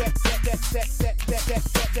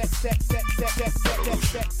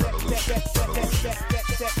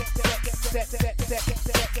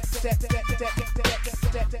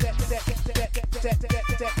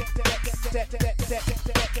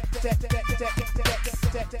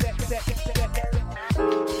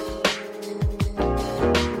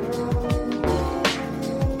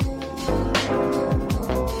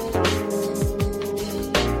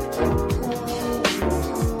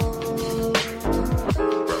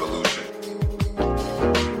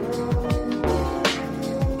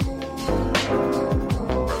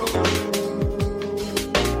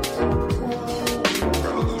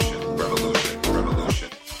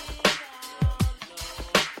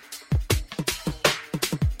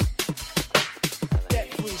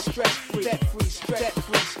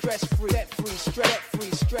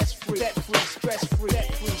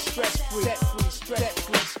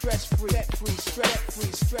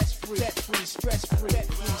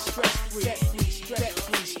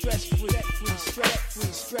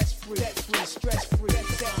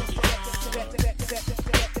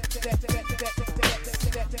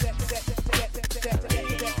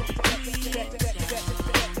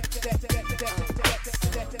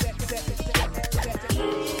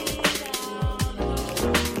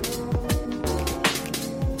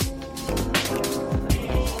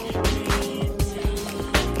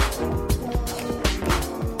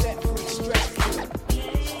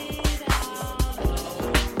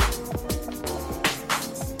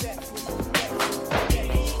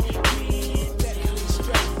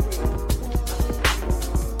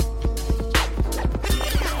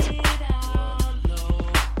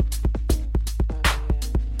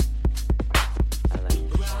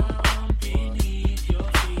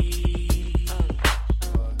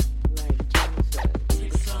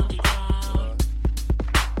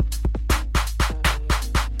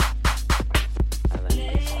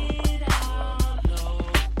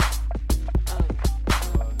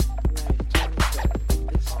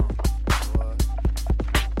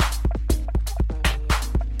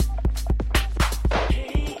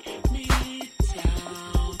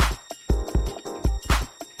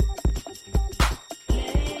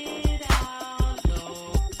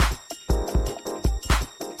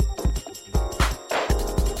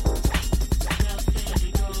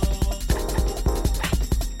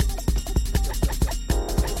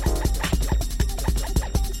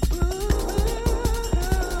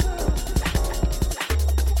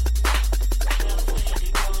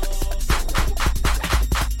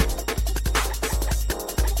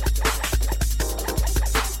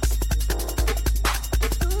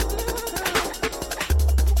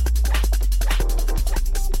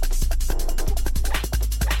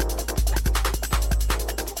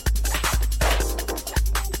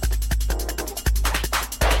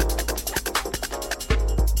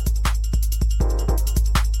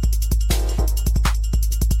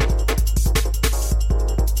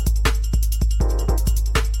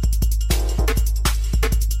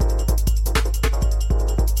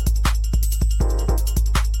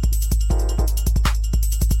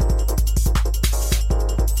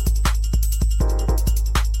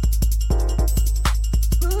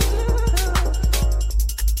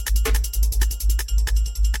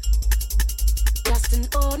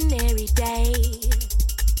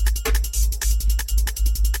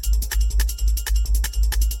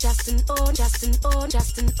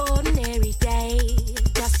an ordinary day.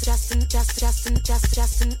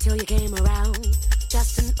 Just until you came around.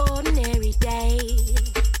 Just an ordinary day.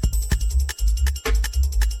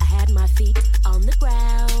 I had my feet on the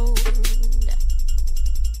ground.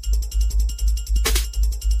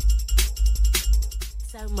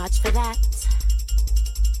 So much for that.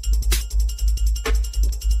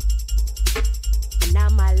 And now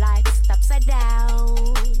my life's upside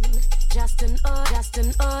down. Just an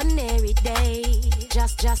ordinary day.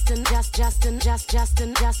 Just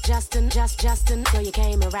until you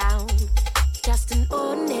came around. Just an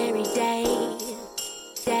ordinary day.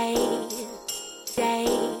 Day.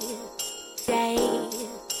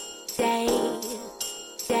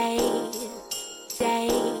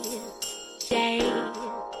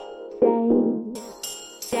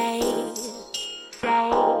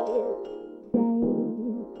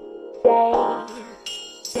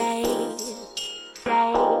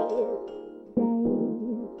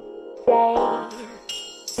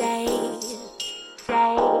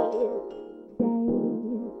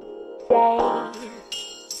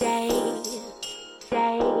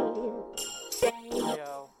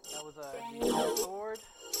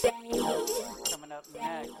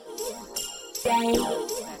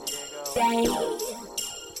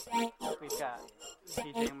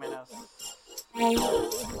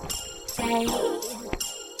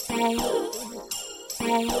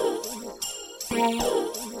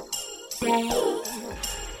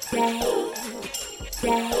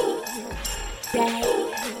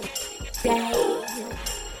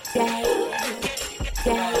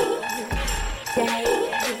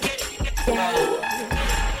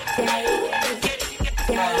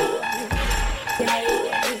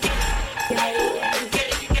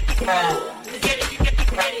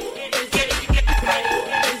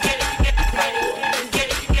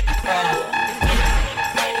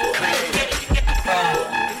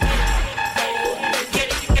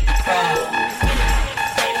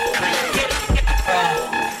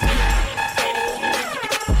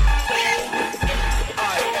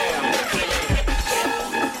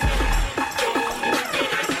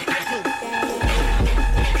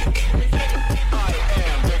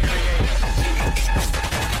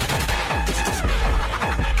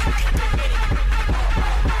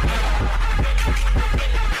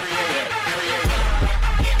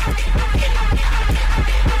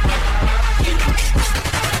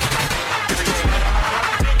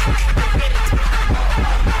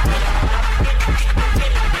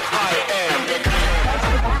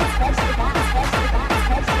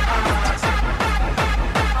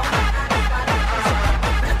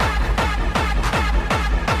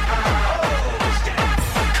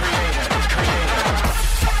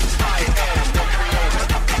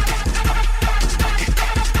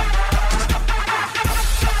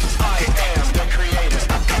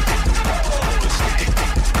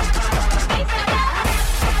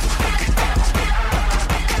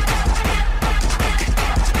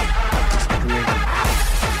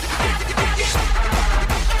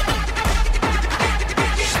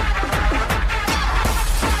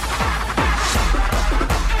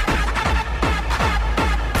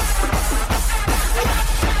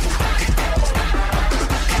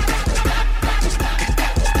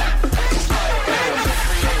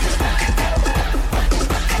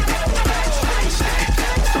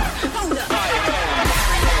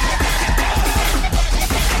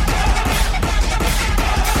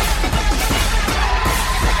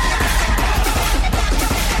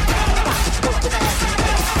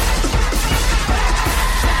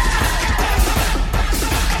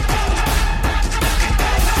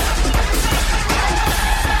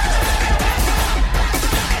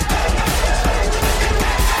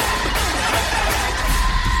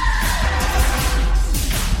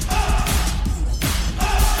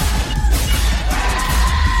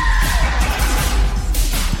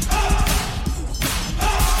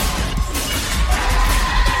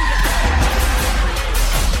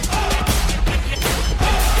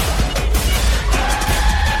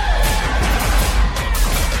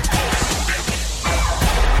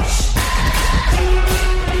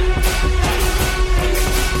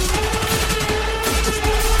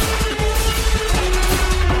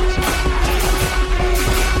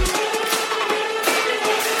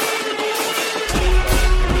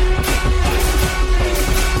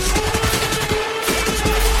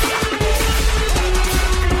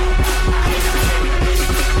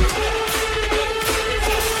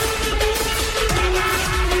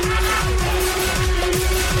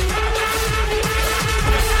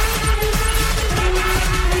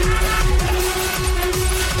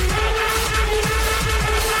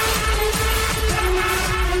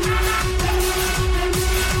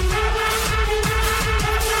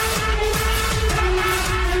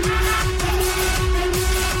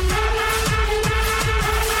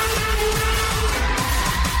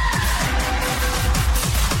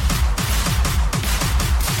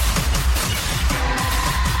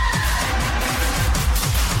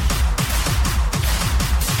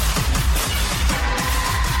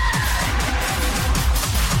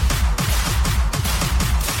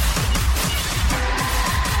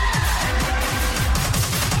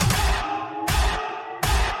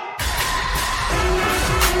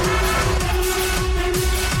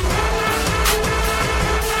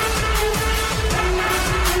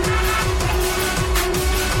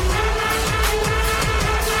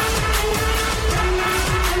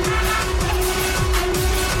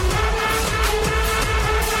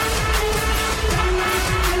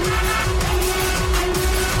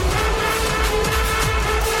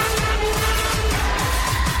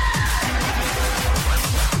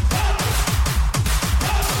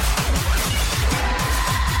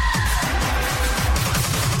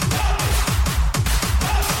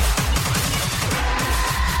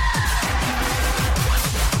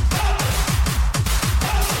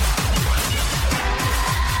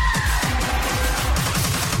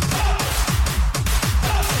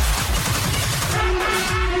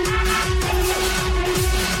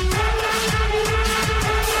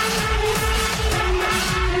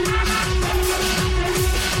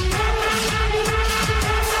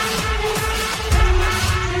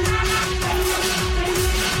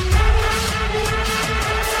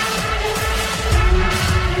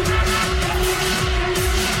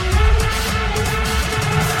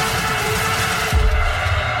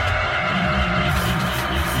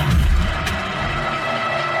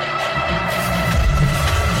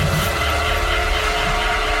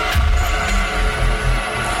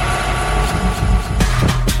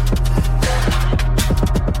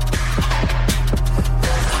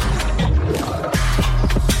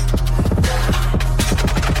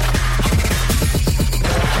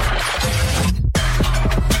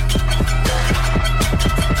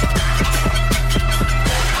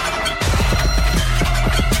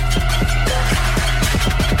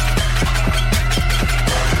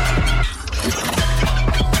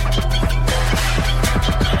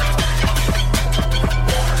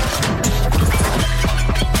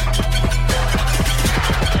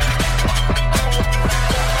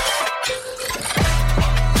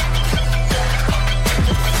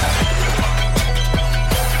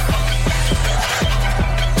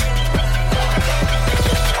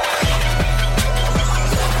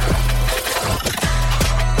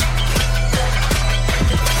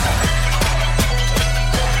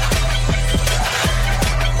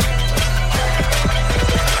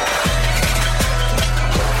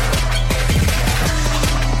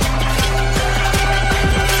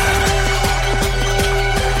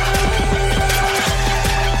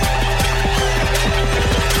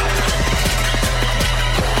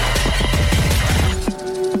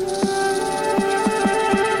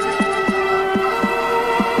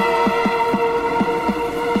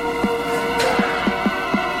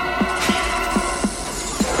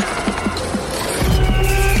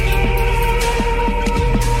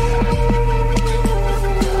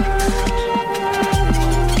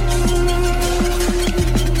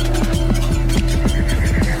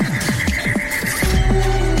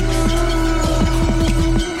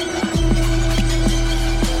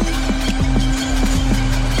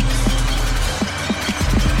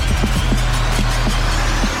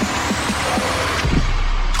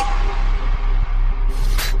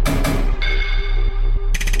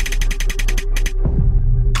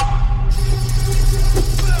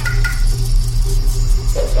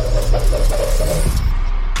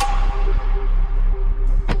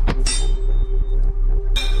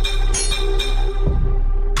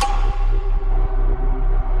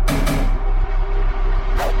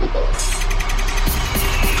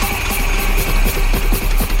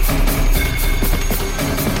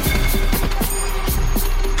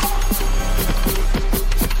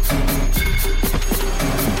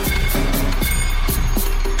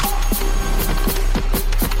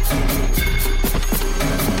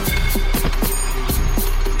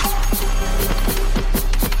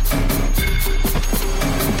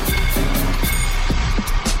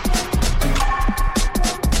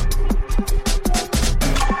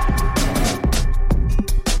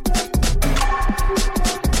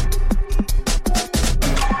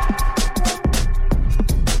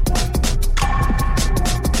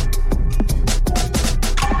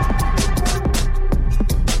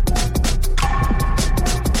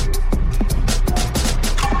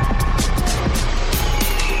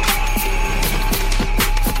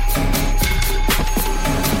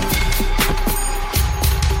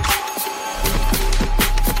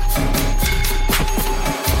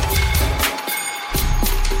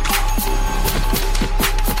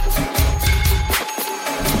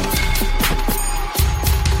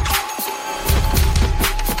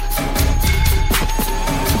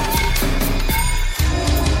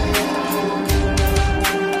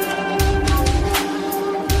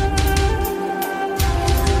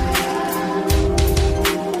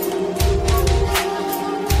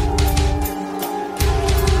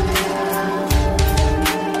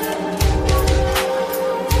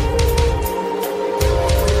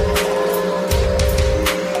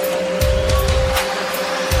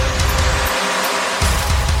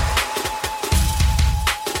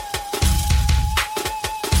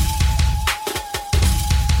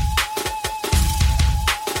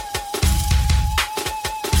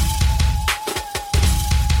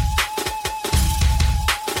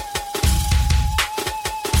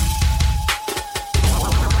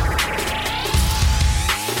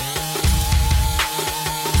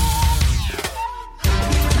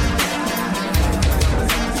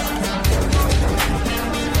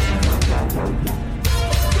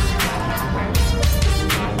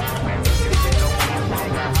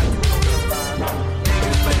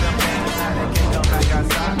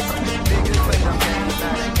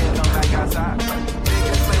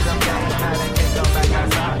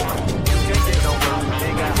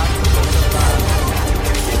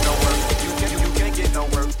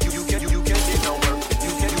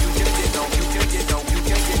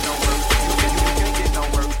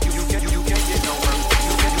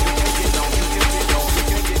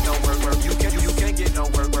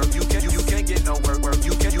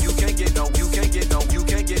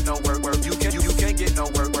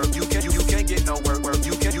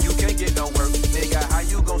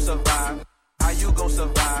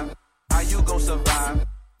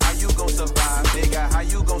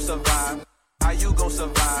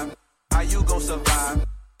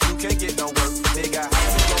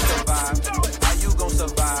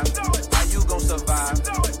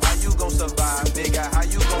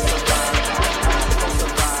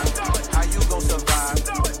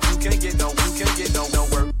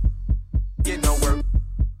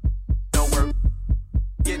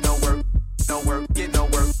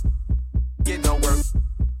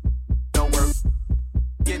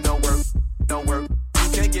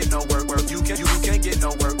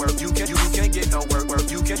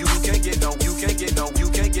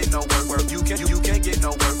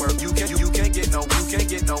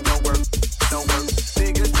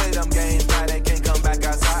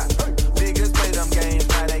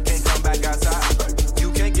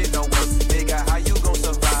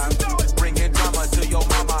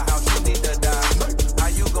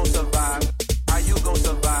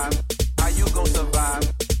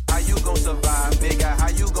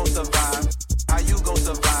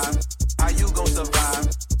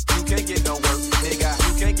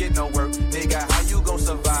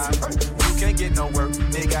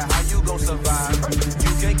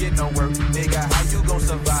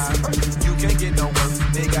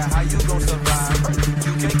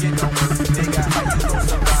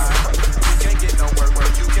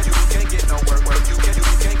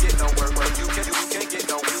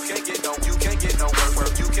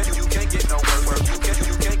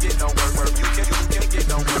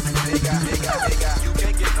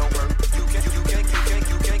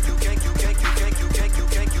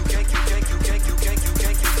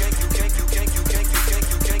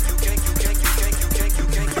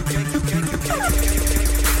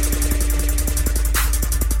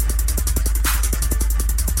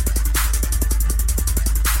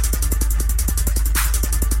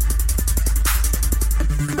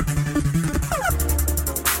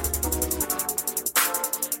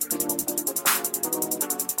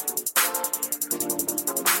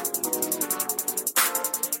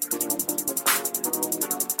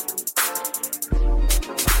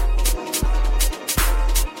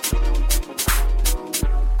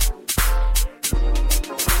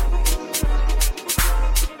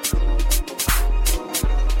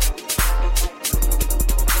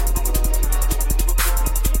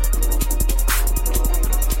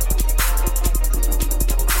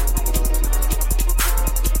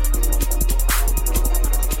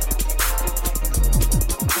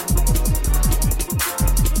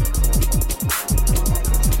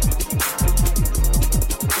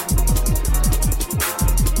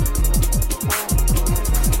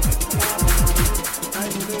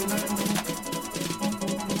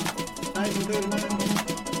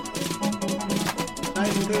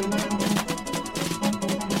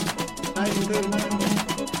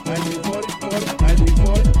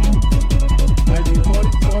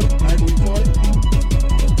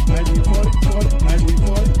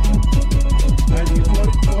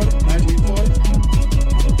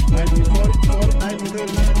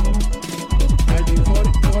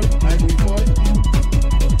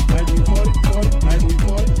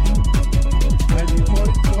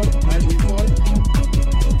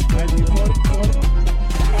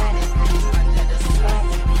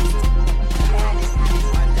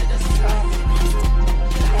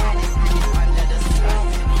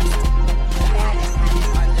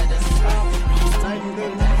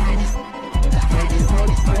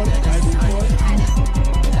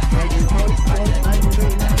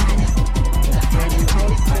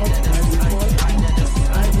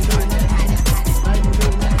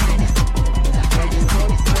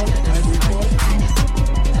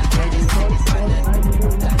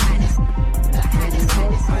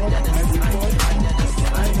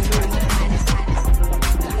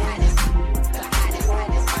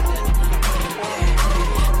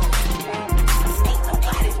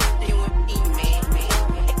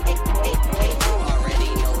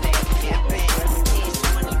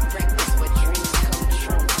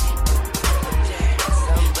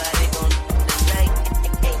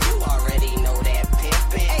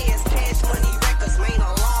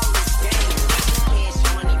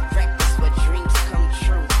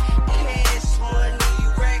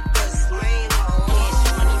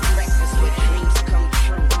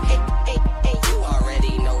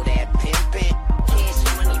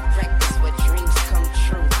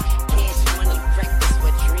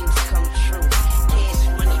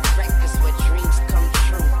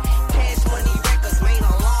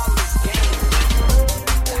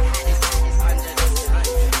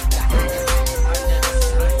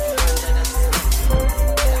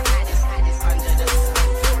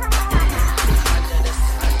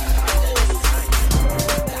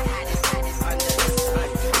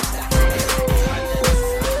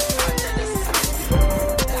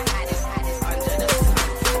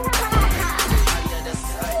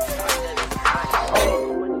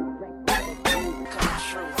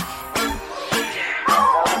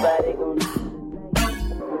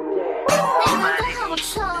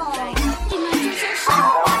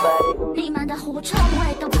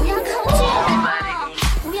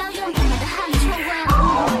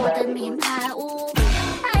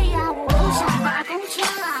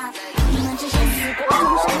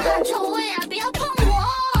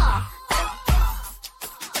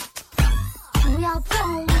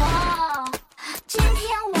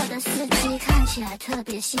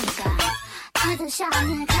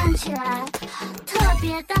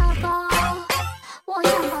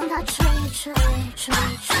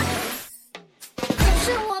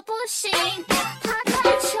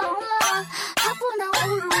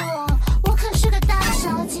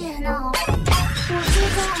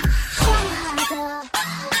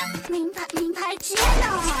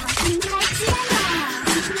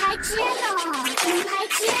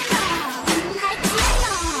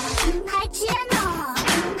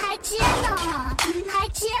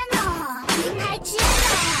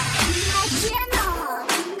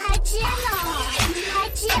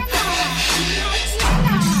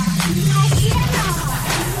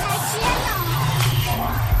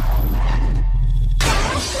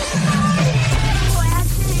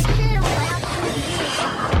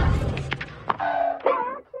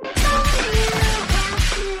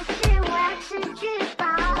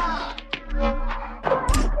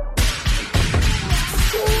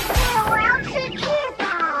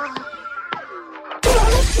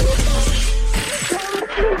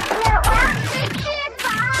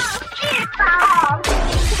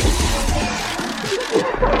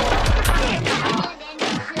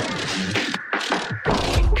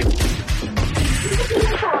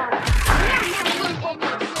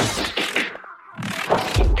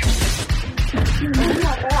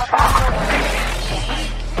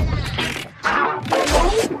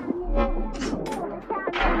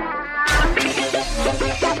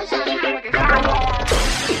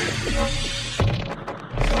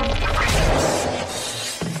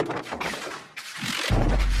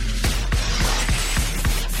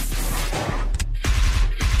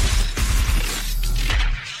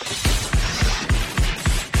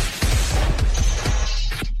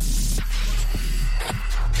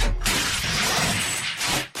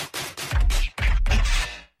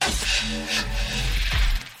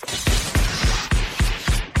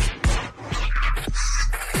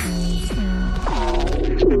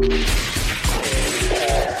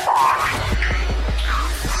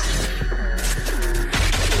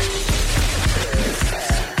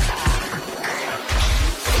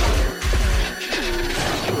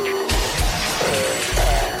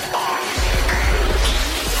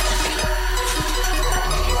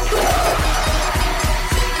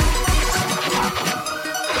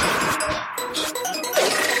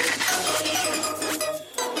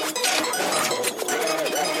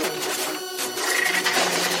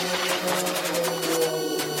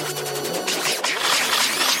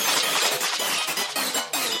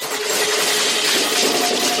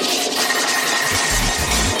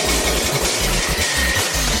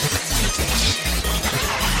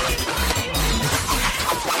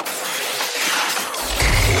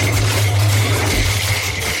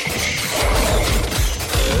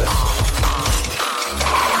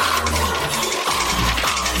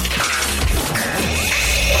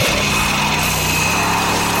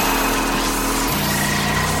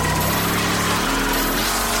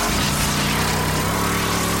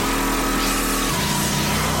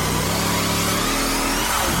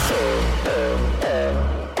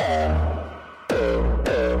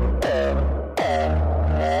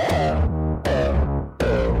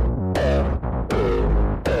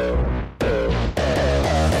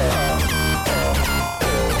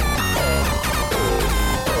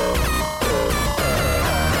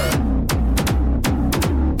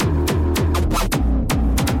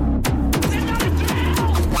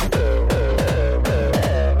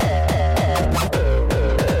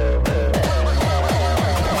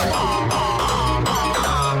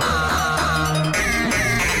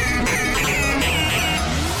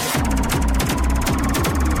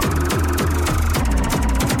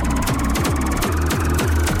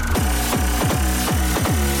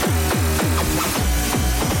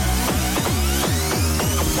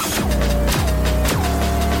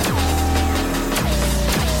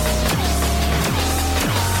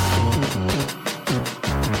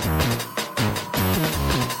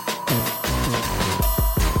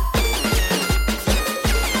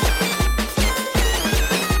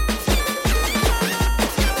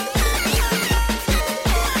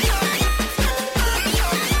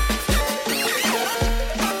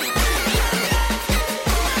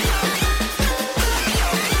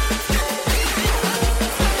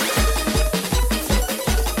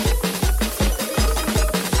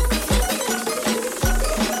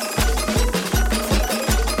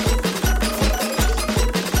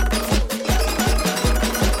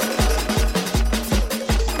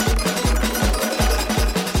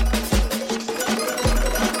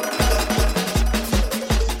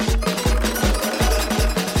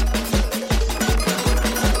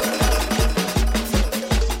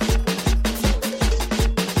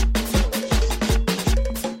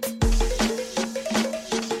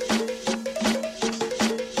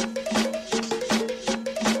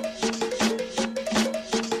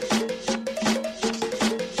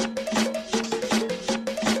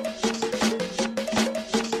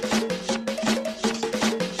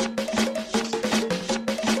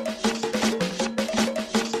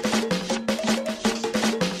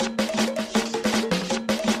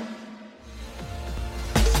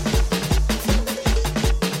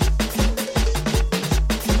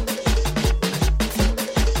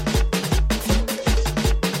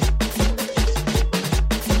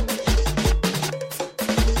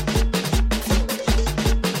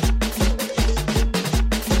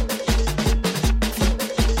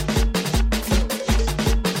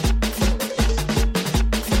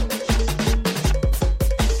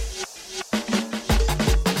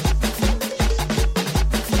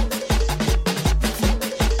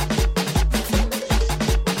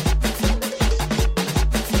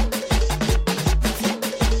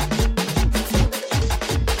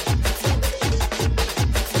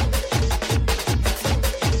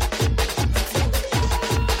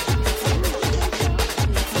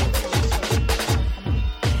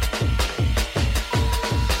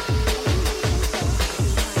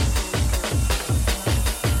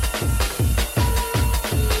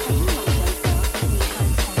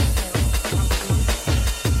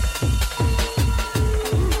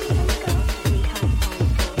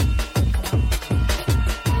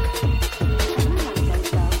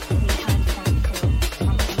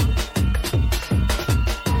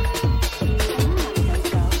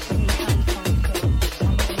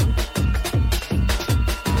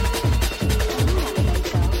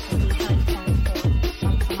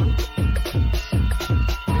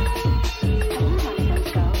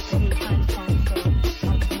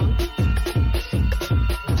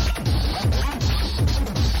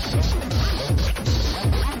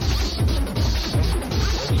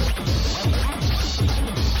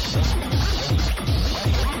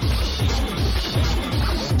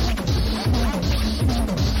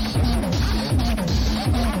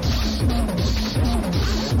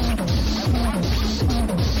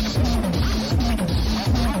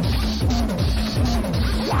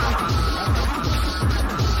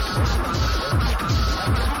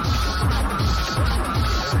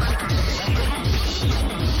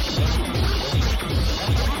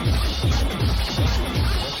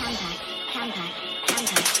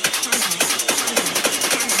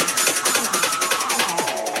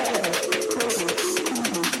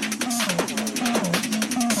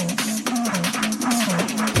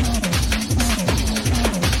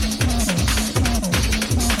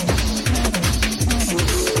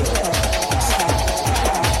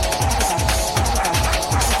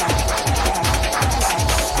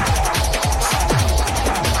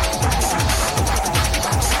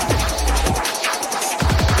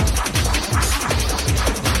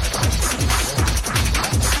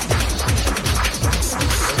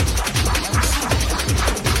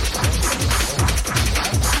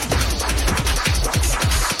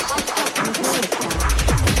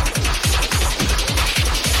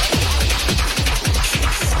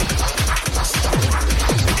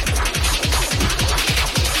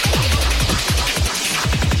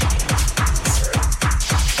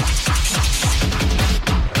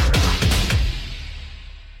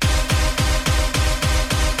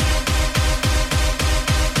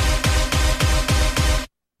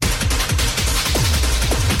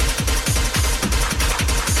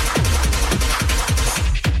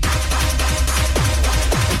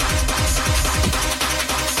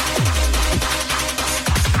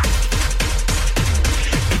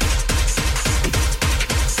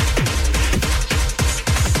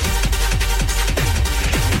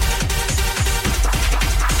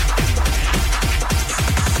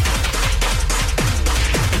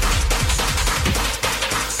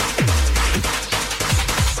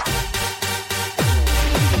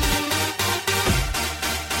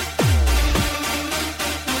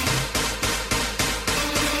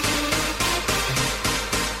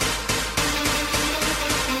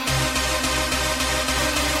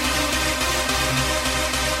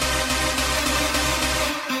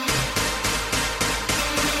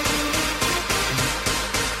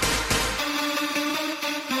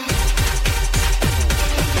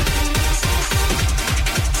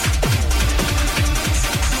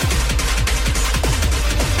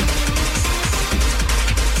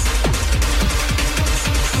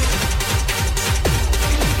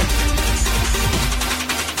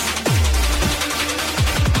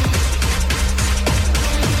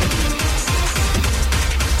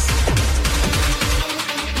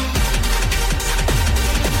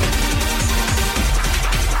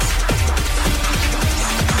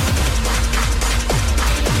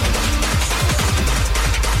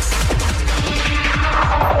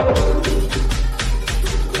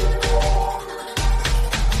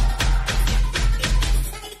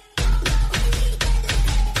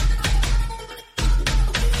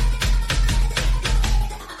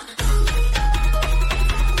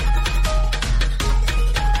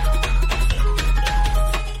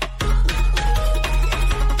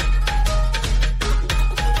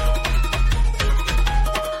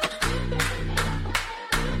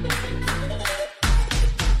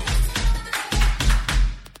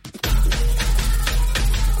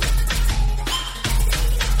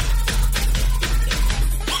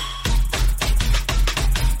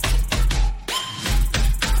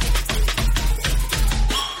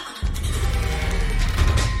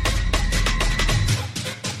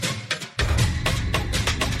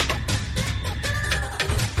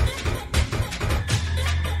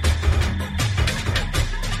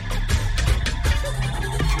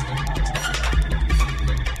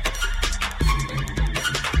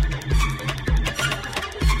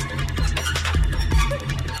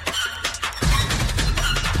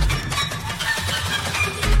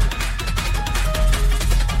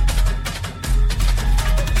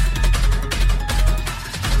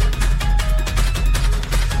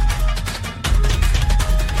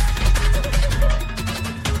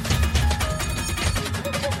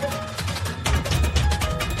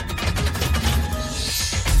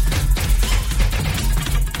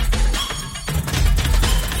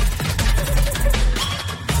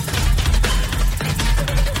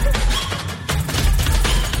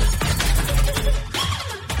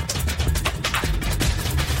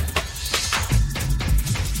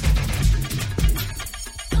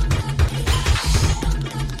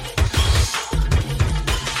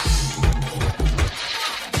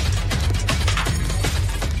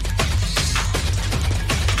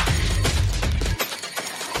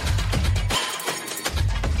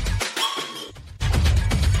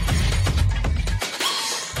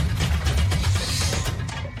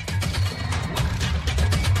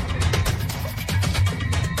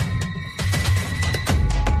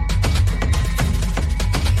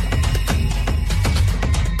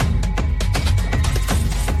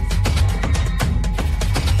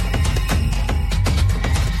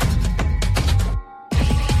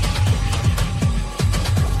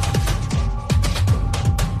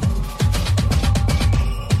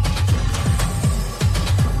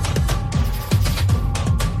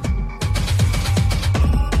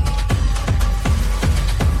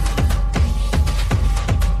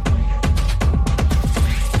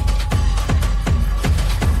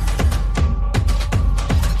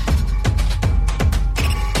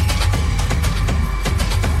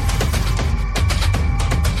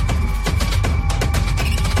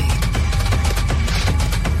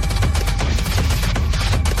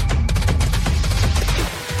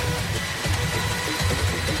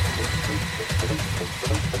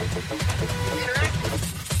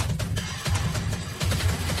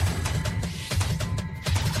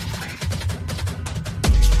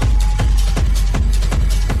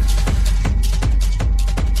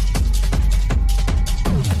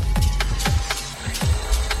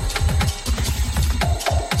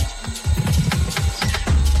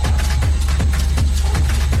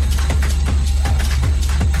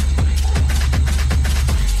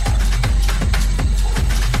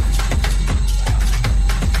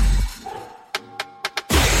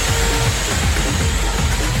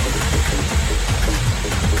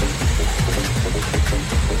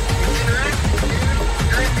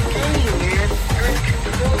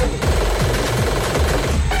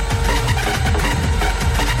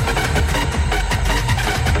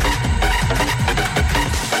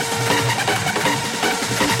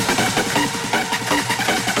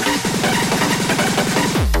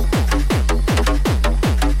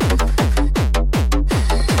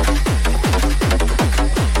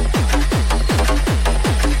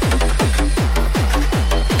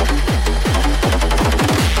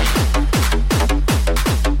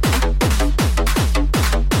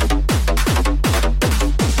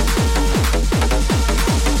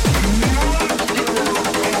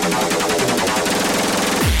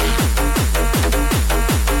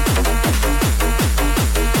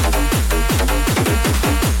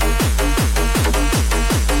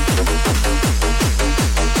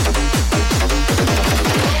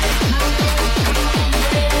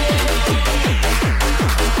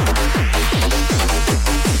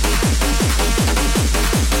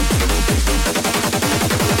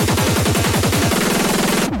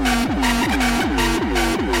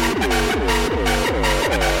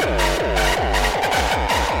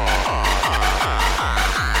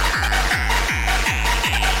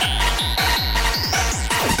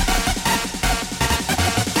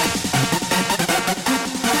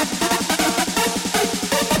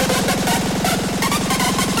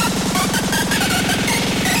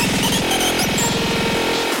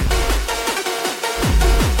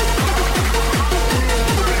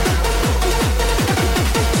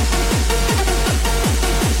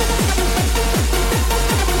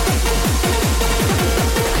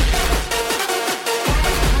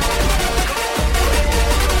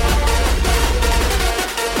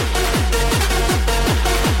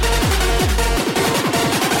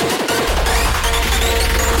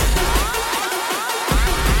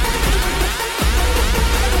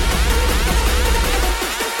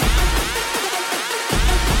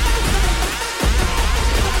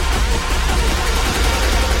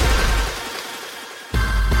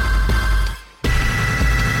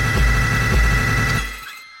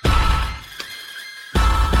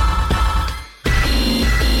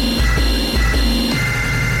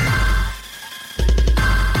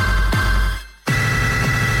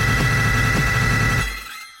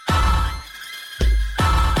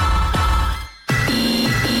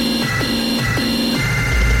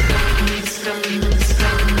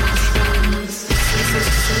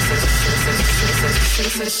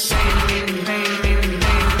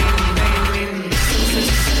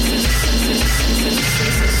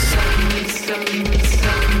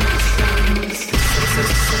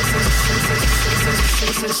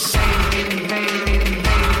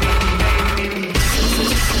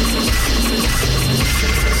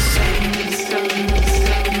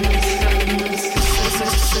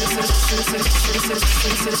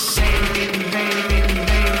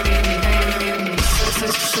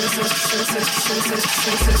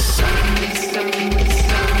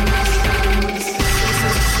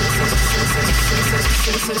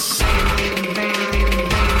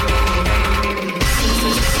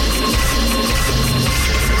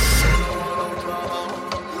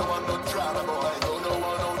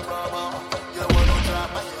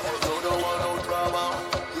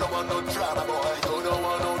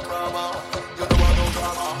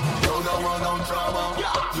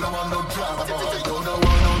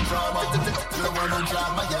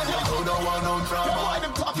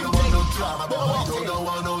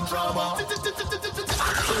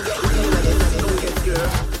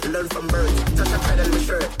 Learn from birds, touch a pedal in my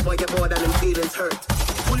shirt. Boy, get bored and them feelings hurt.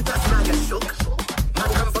 Full pass man get shook.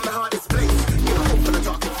 Man come from the hardest place. You know from the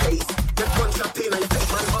talking face. Get one shot pain on your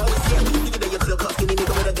face. Man always say we think that you feel cocky. Need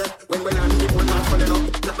nigga with a gun. When we're not me, one man pulling up.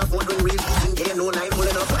 Let my phone gun real easy. Yeah, no line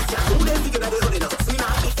pulling up. What's that? Who they figure that they holding up? See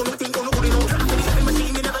now, if you think on the holding up. Traffic is every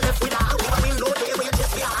machine. We never left without. We have window there where you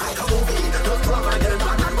just be high. Come over here. Just drop my girl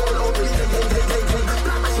back and roll out.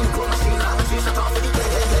 Black machine, crow machine. Loud machine, shut off with the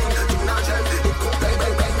gang. Do not jam. It go bang,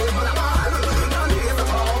 bang, bang.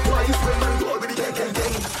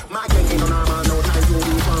 My gang ain't on our man.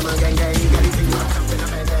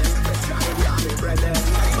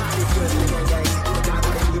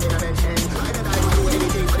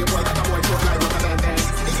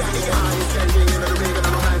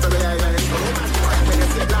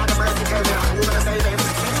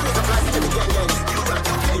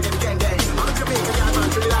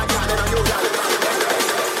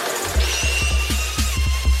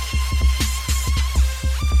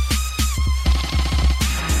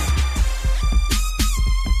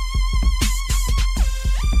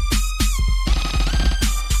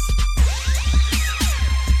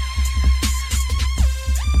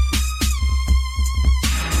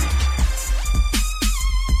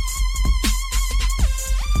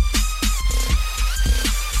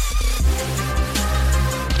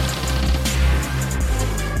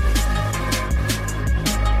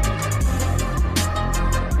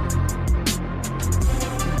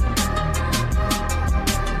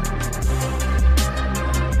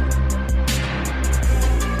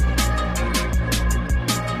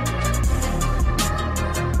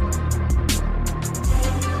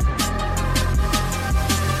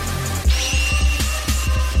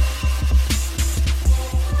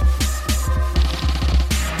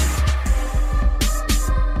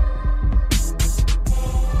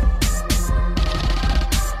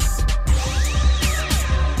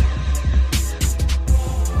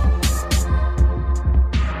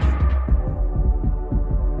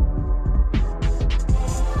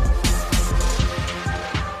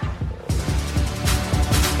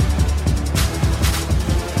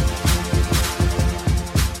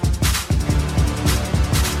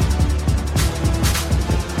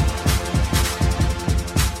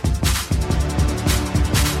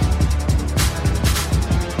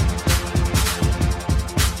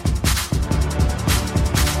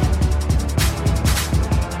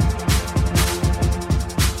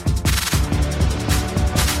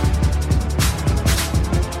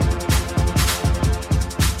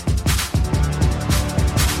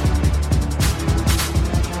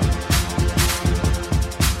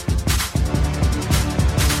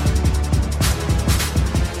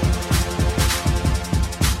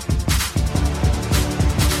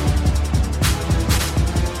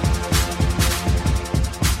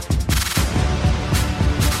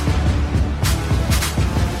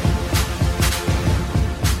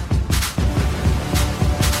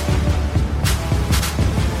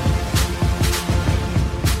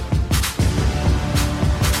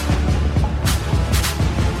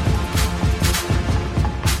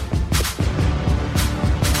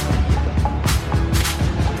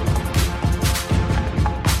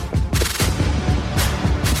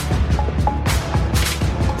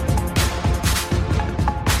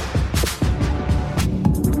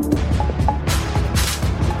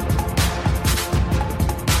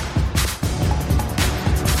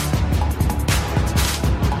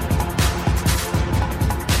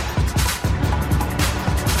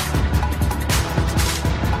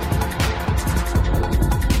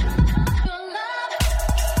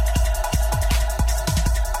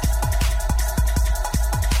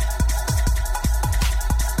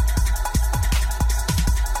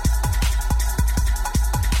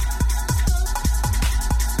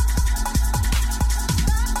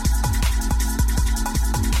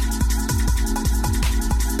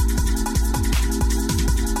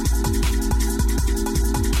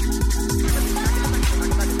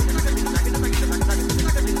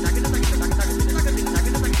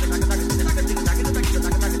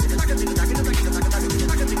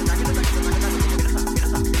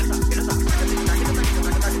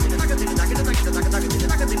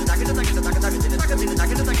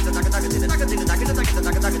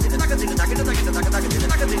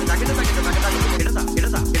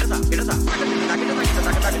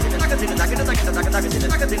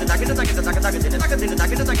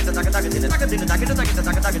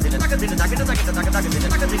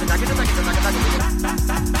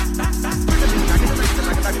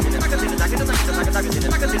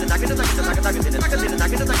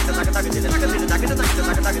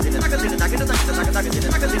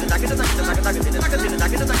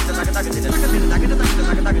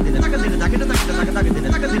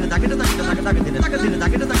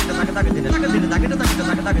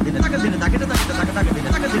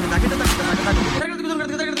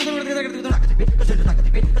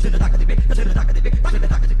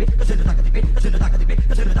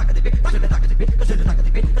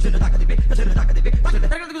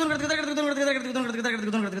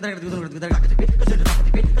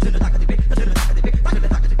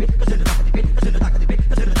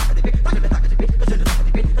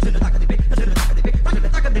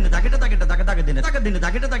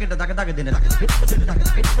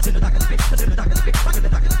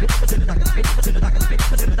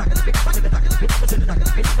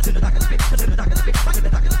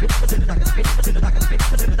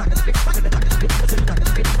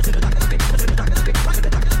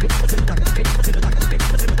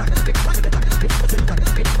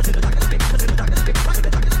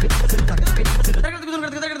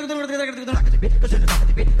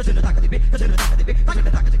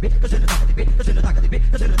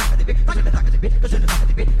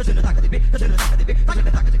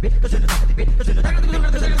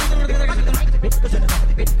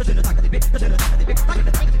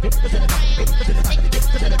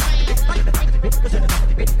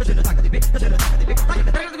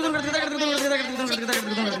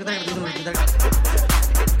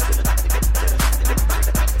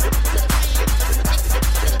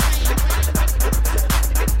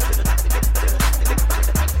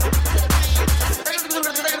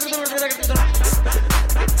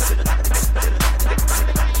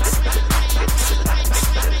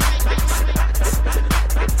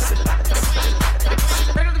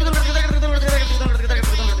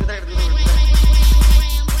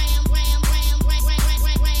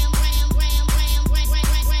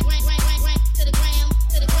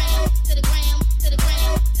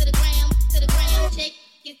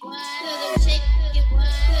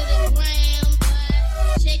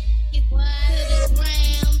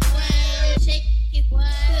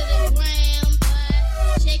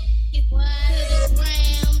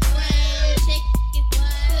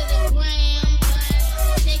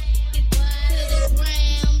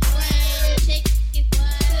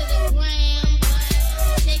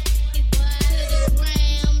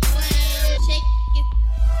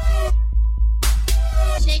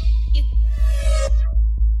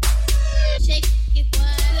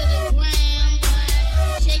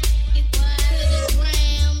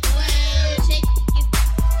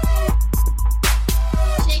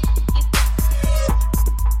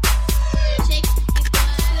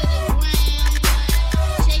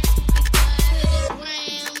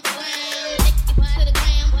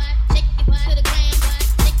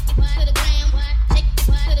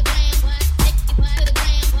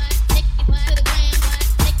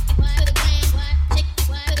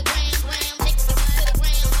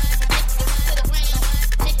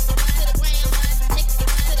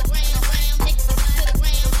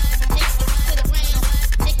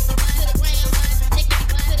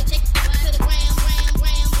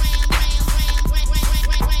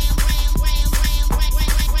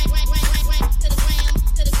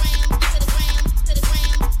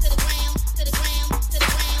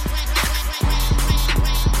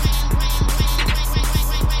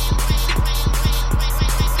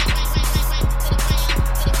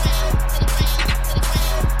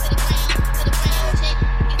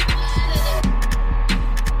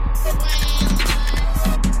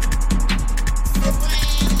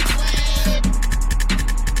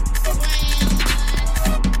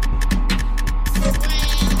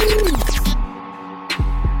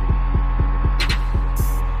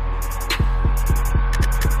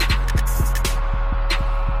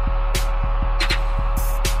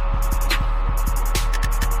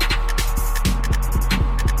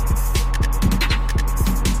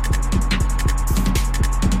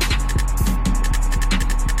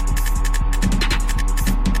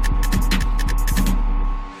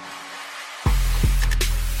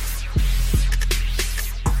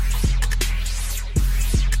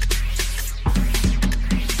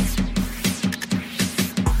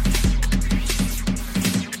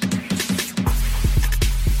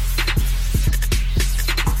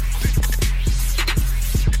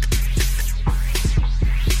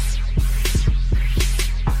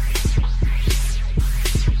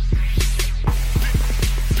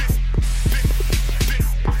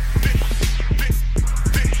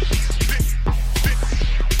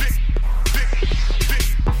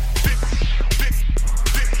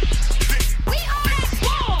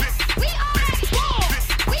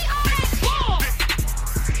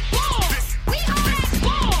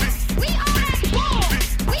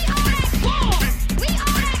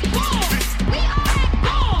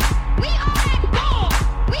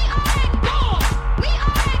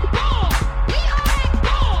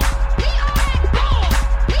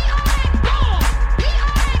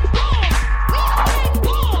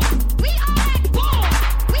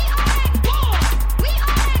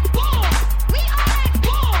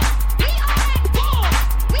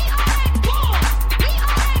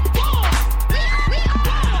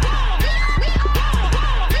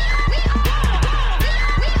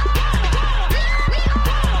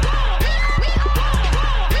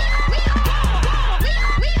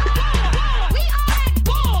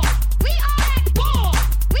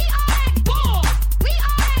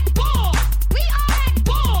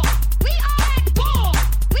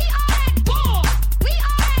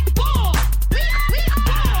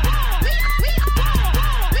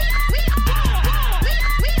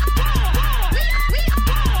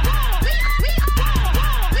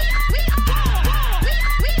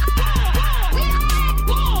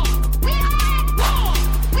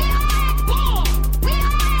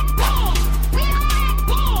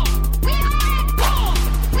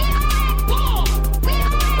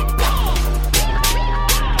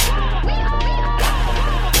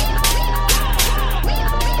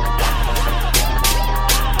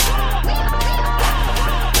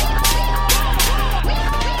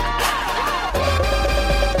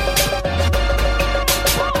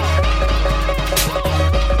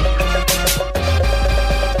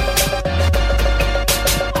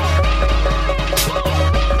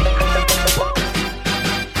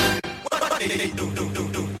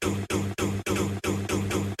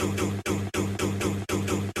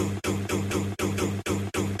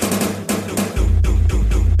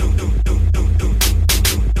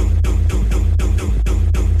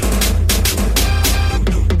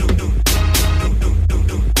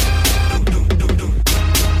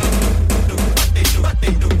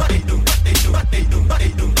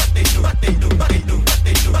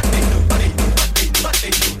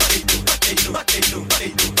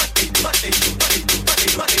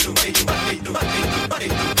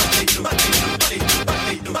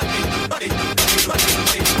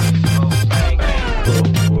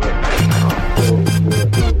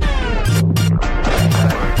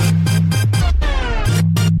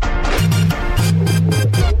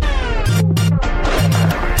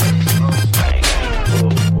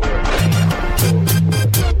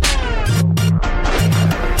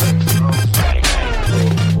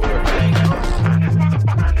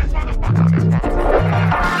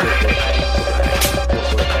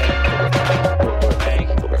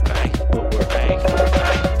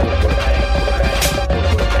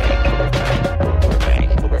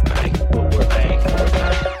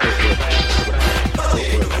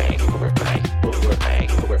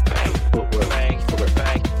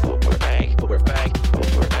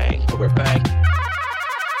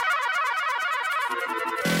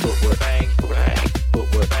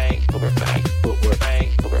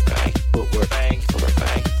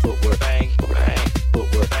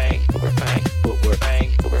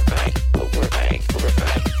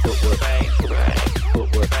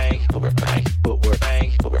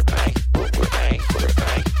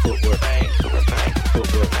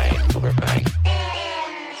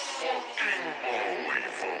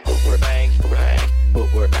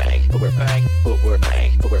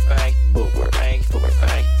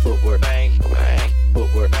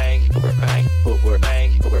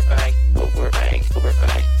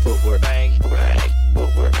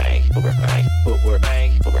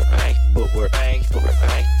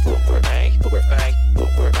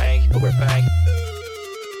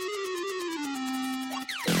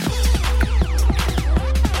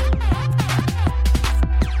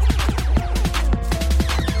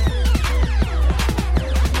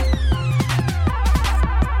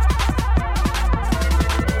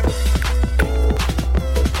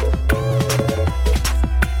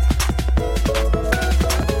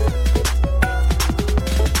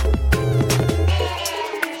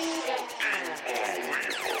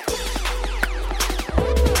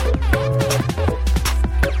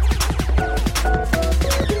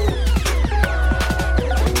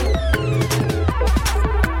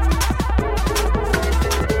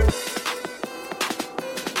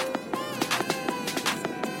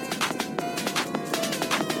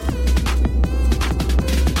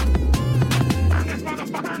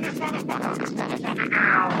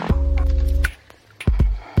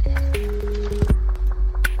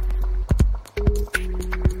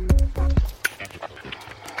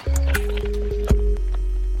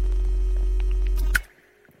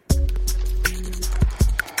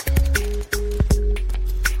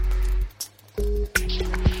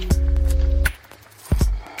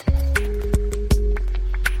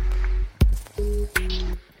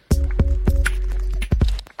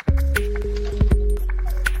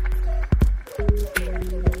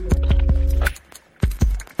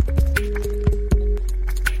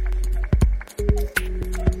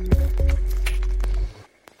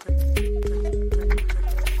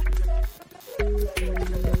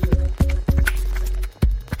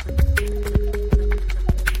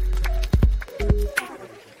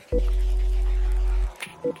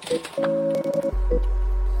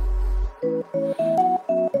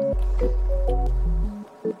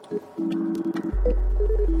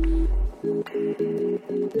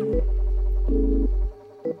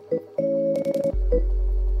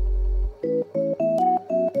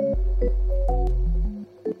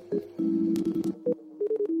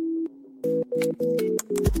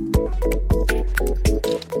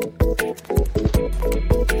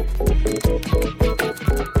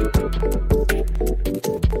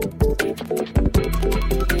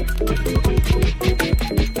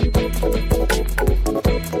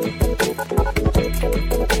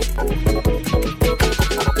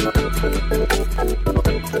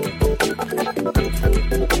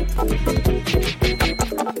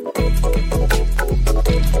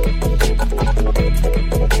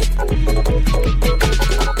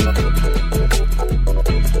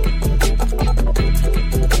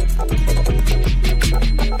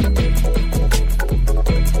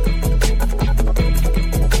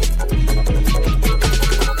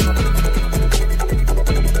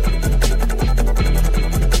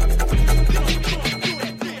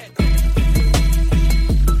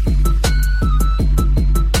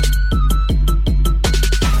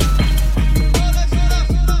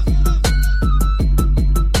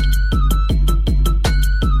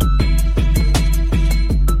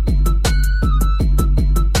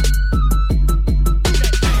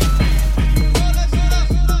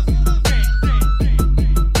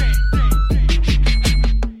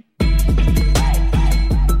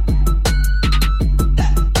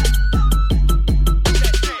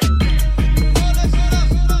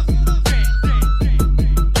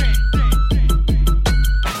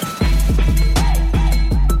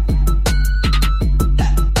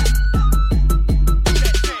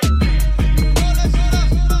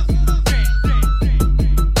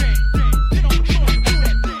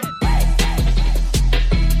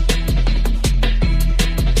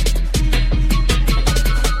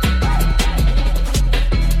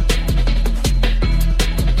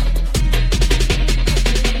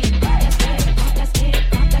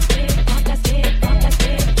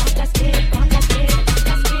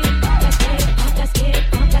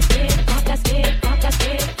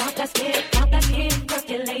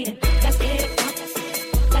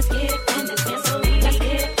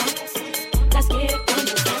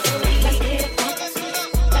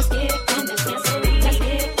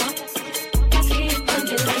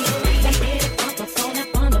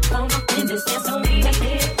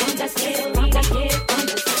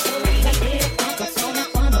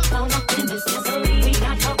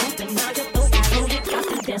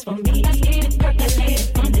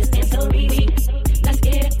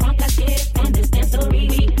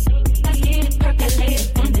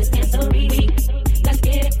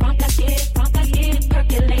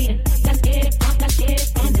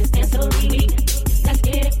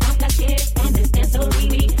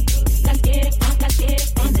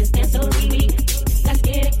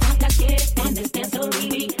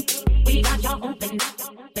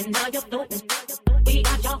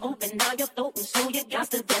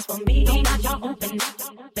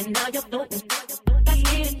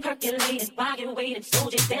 percolating, while you're waiting, so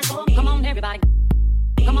just dance for me. Come on, everybody.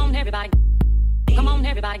 Come on, everybody. Come on,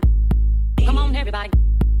 everybody. Come on, everybody.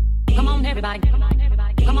 Come on, everybody. Come on, everybody.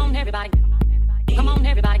 Come on, everybody. Come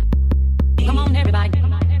on, everybody.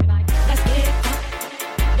 Come on, everybody. Let's get it.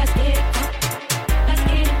 Let's get it. Let's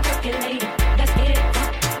get it percolating. Let's get it.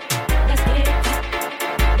 Let's get it.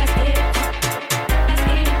 Let's get it. Let's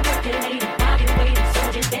get it percolating, while you're waiting, so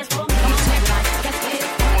just dance for me. Come on, everybody. Let's get it.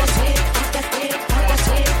 Let's get it. Let's get it. Let's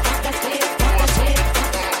get it. Let's get it. Let's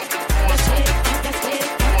get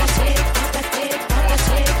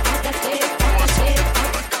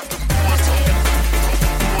it.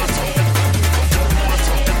 Let's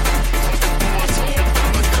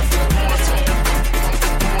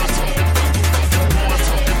get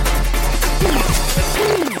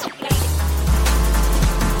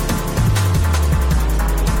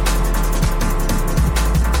it.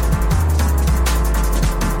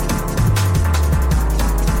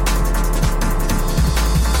 Let's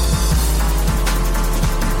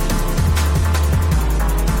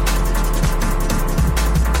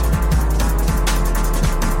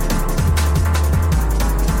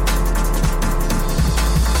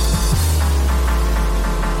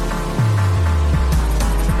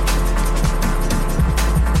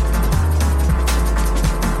it.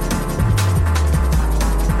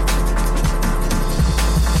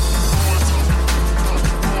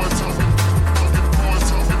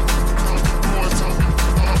 Let's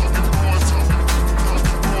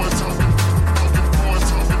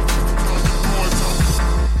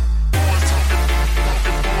get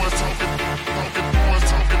it.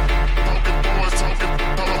 Let's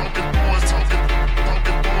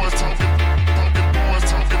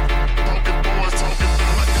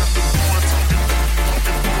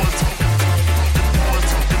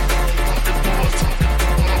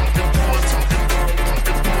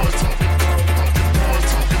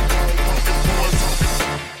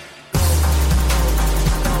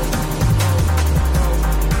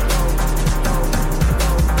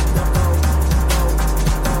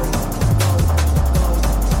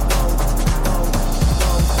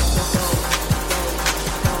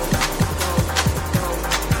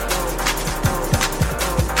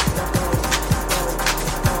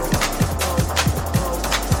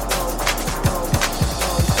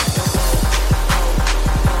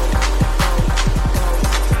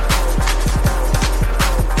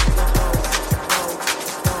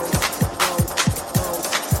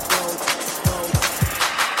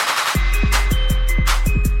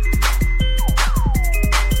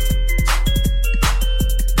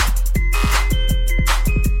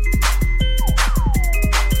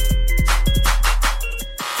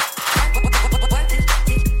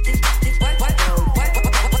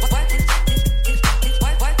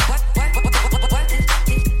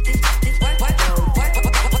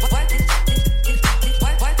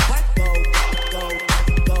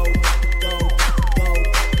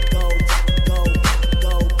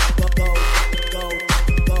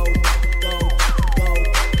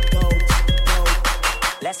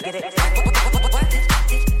Let's get it. Let's get it. Let's get it.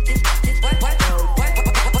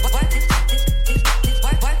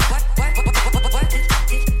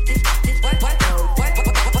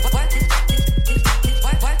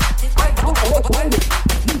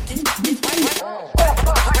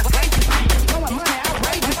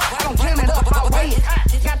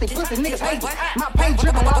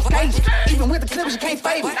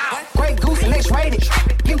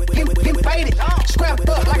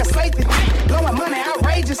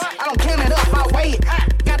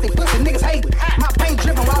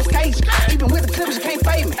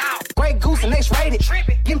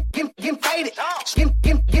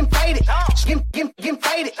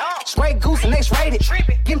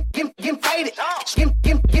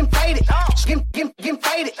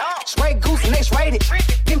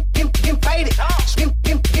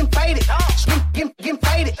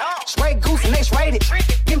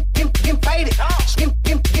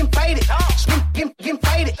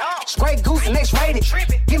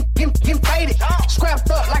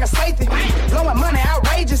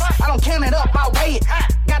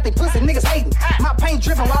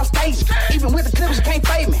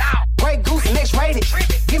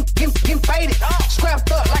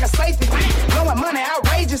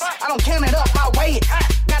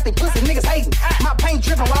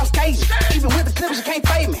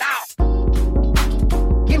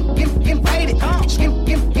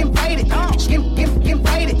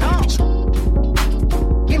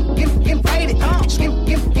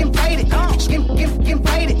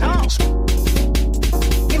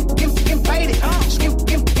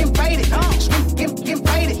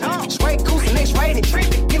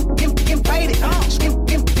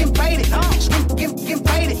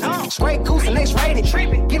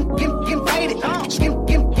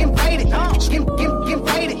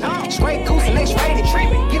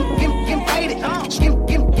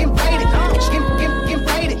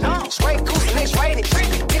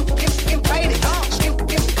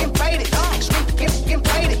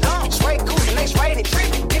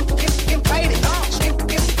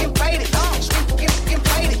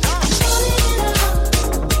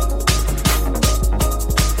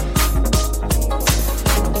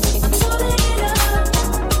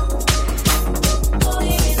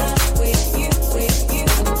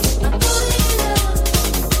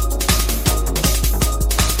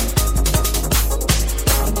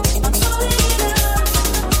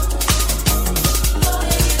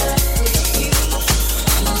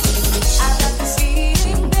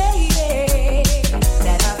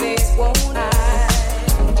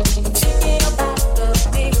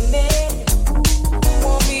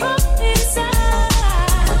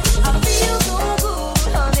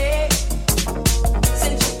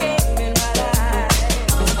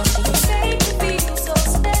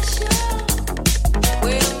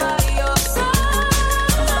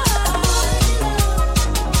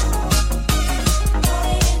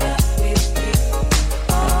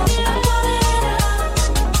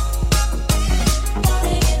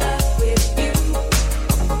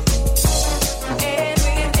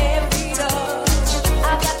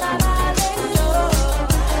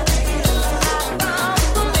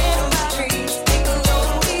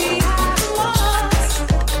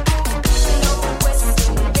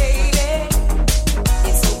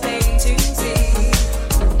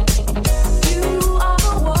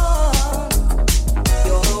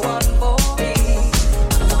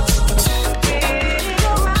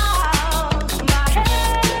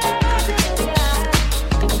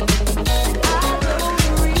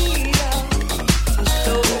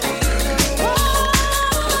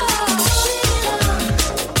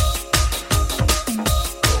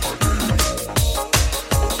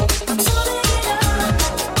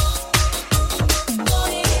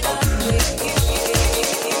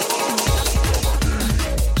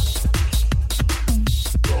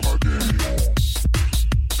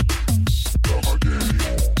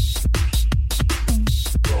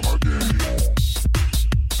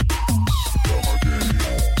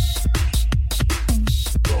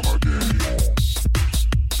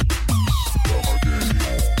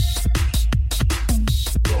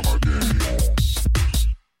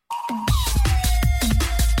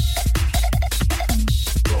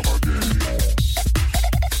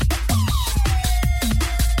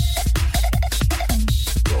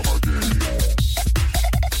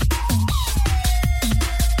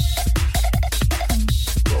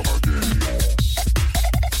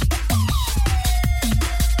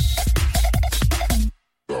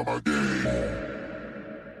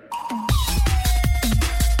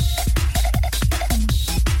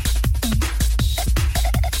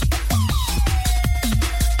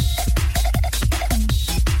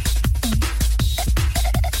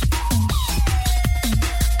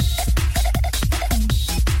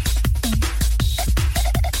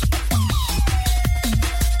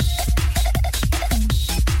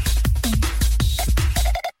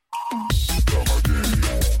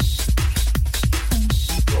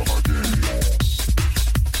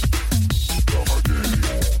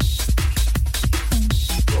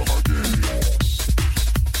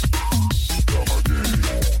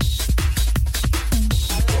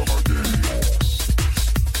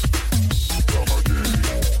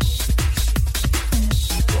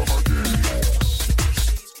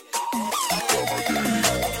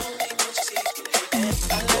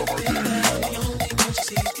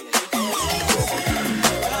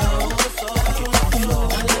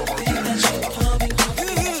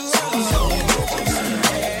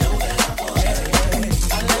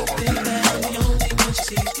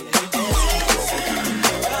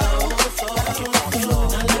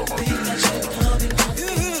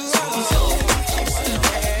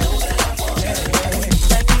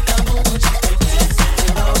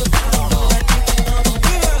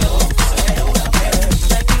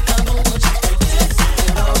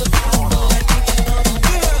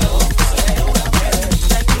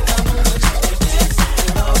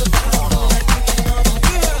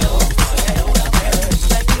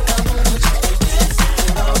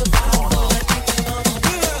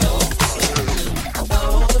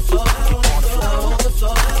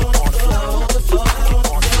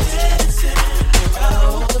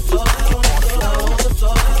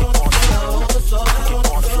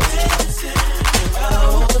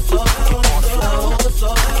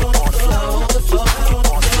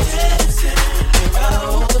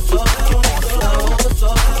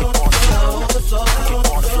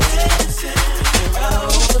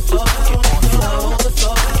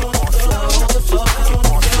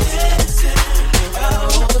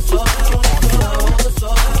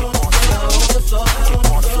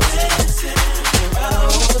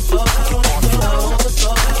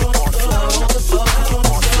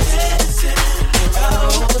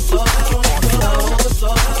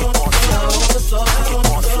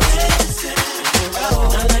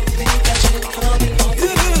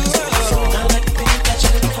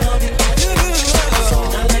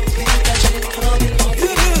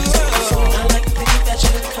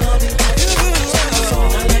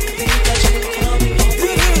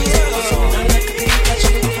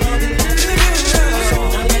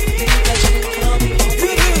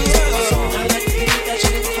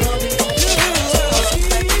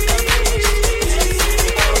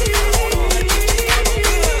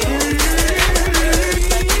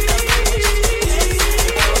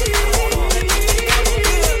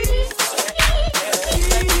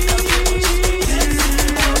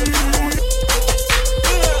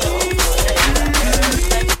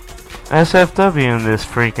 SFW in this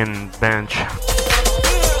freaking bench.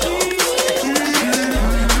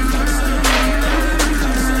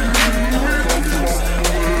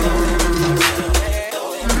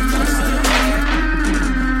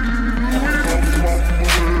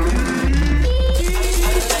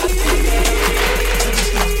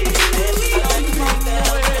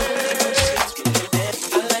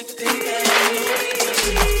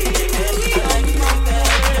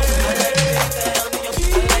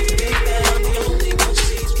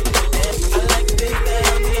 I like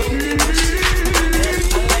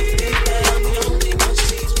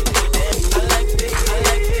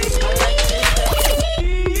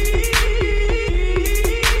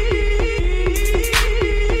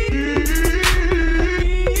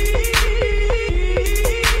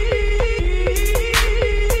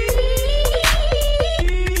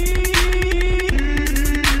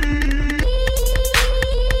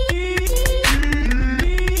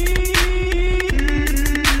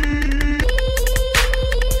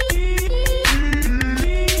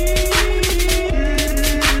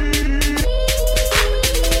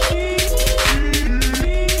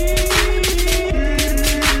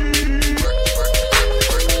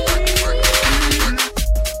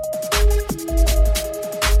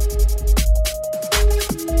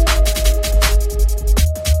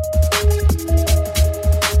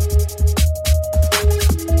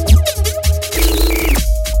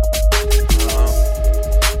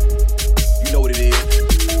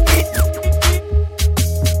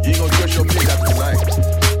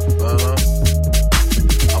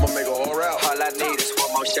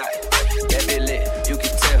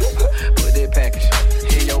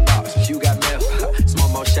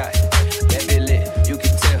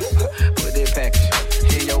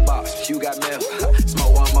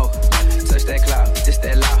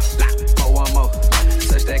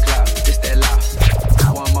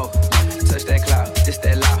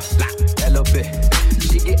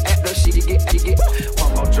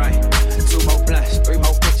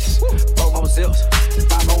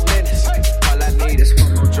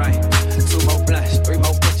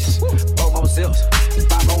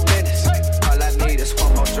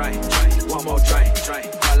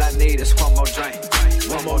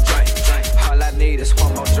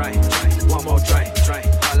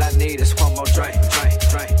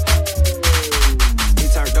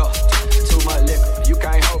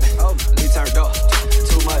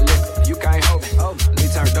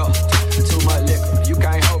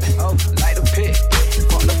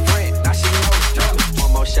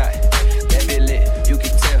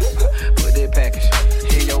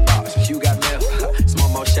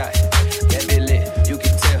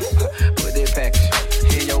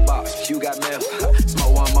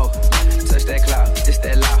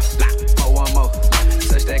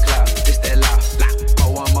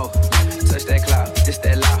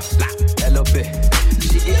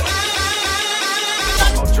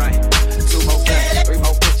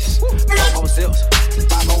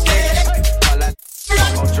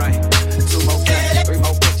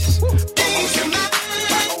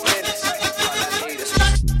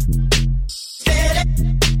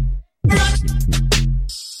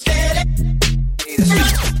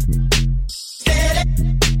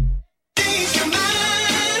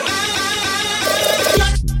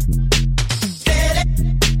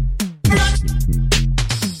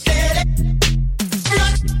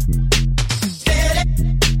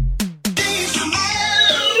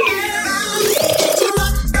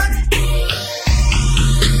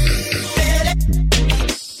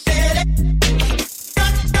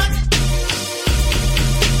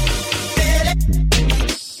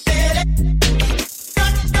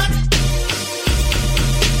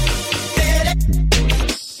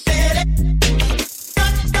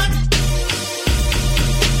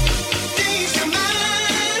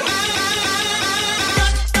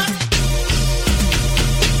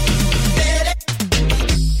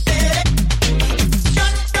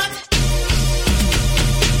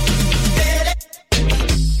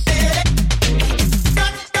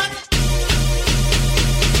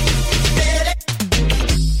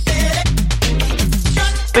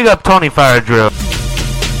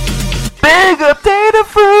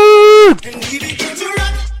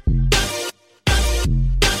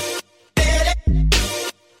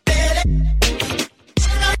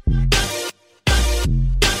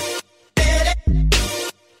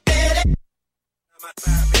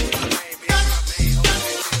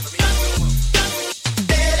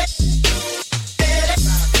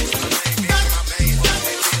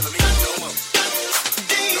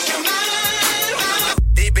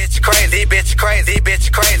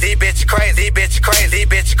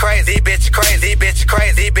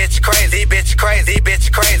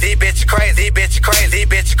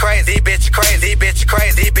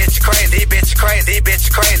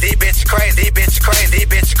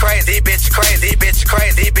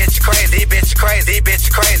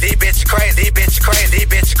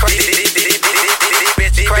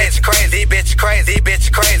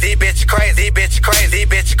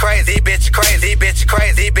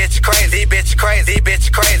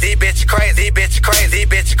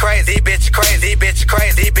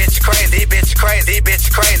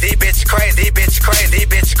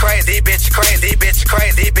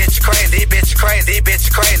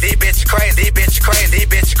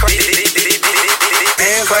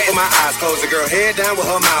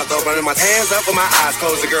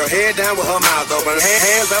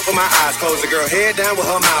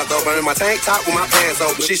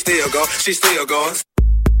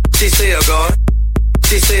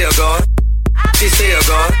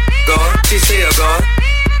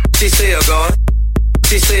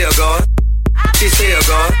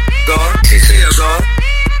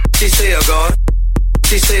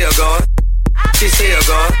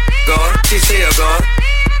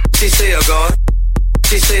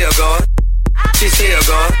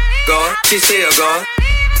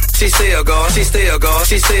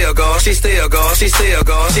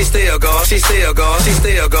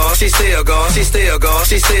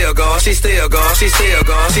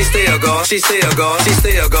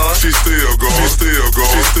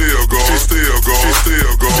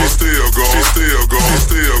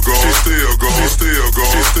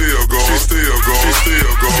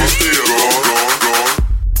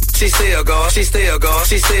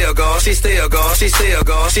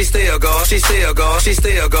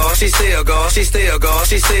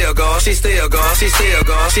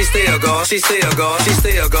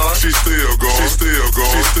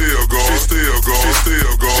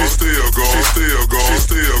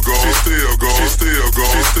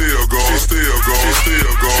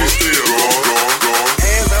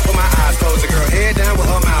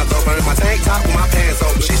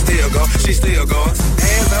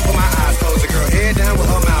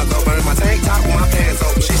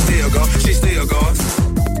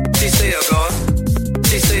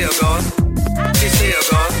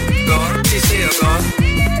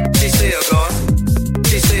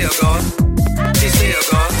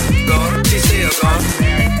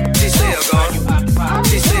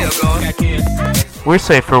We're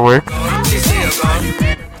safe for work.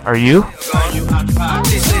 Are you? Are you occupied?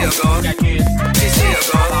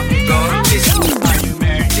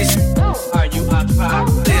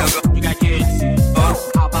 You got kids?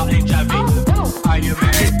 How about HIV? Are you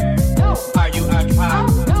married? Are you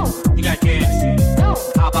occupied? You got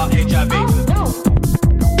kids? How about HIV?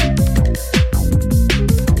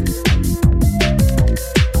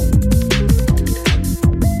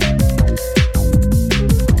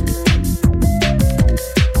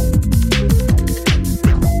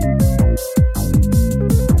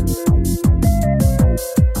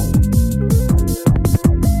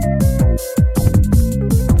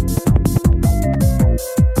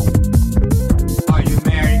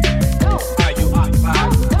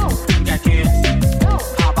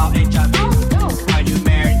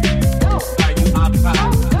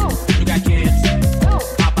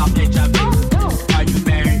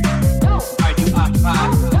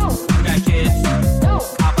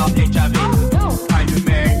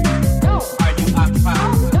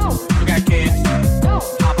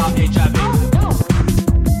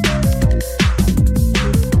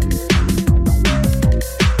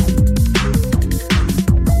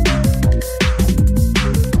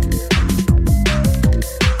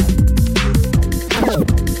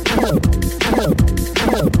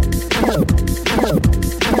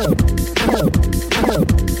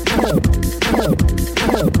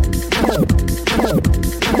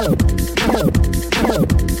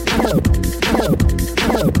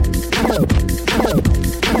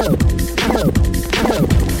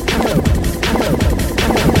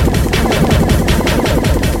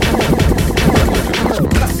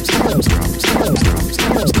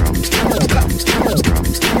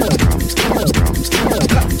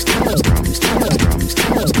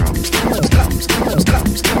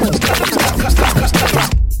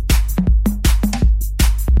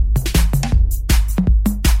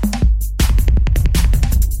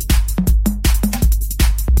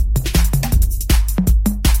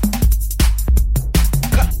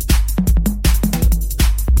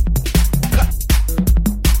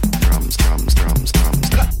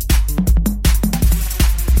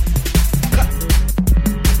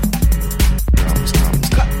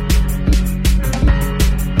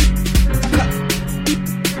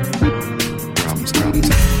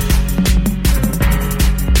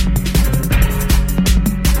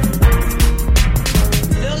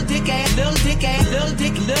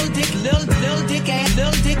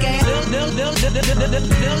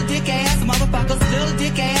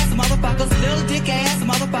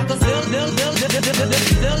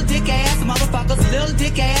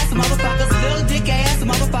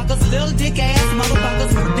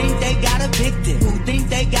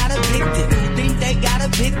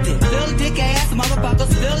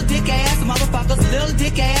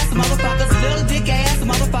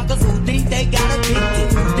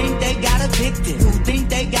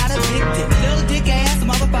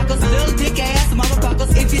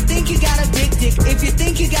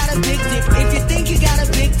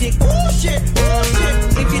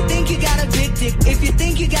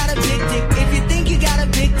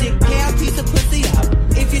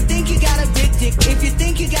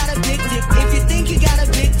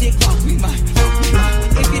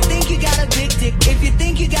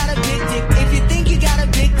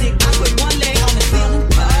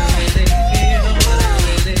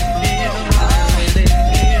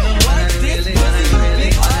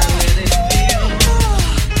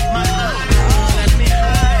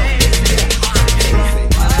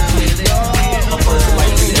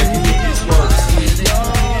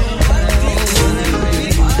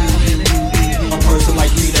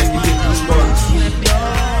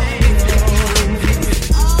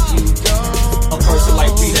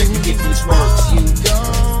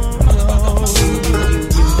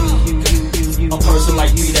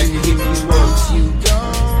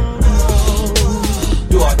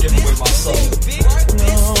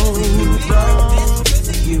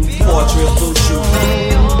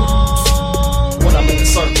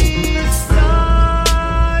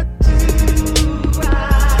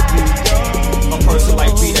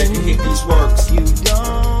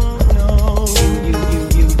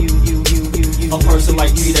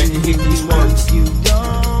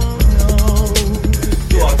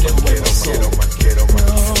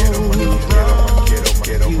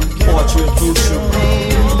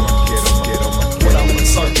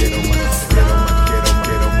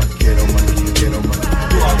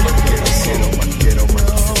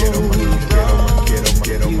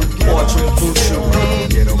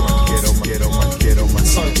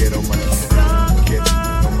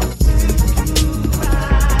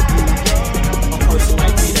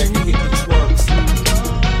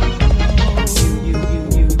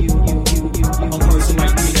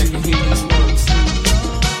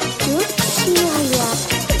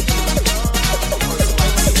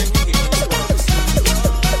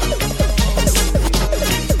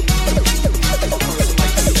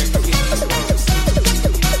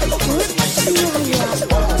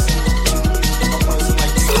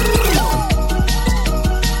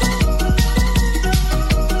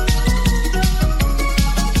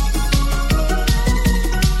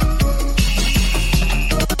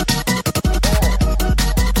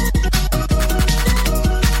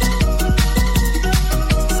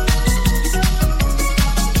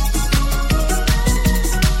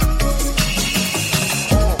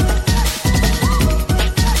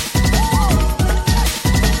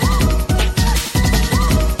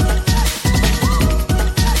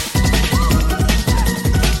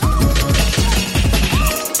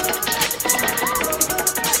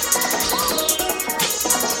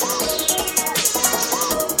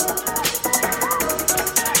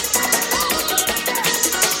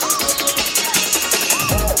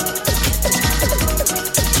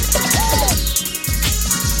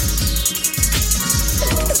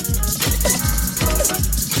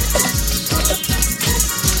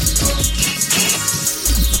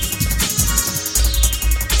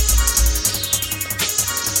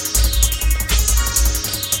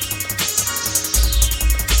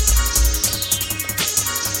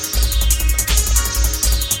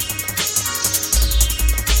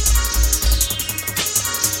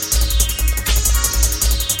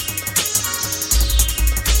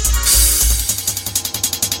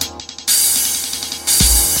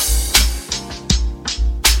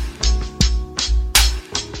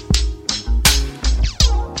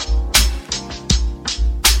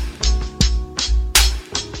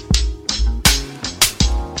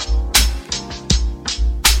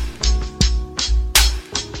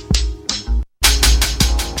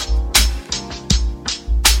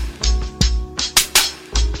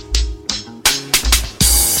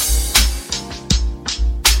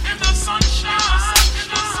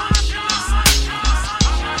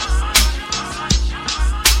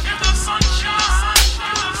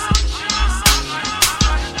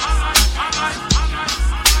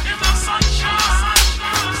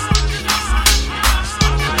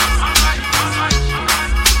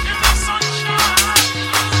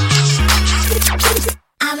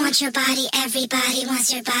 your body, everybody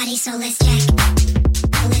wants your body, so let's check.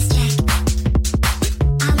 Let's check.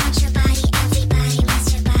 I want your body, everybody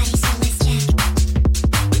wants your body, so let's check.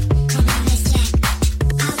 Come on, let's check.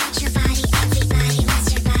 I want your body, everybody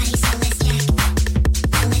wants your body, so let's check.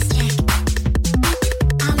 Let's check.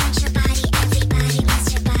 I want your body, everybody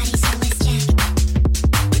wants your body, so let's check.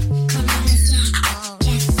 Come on, let's check.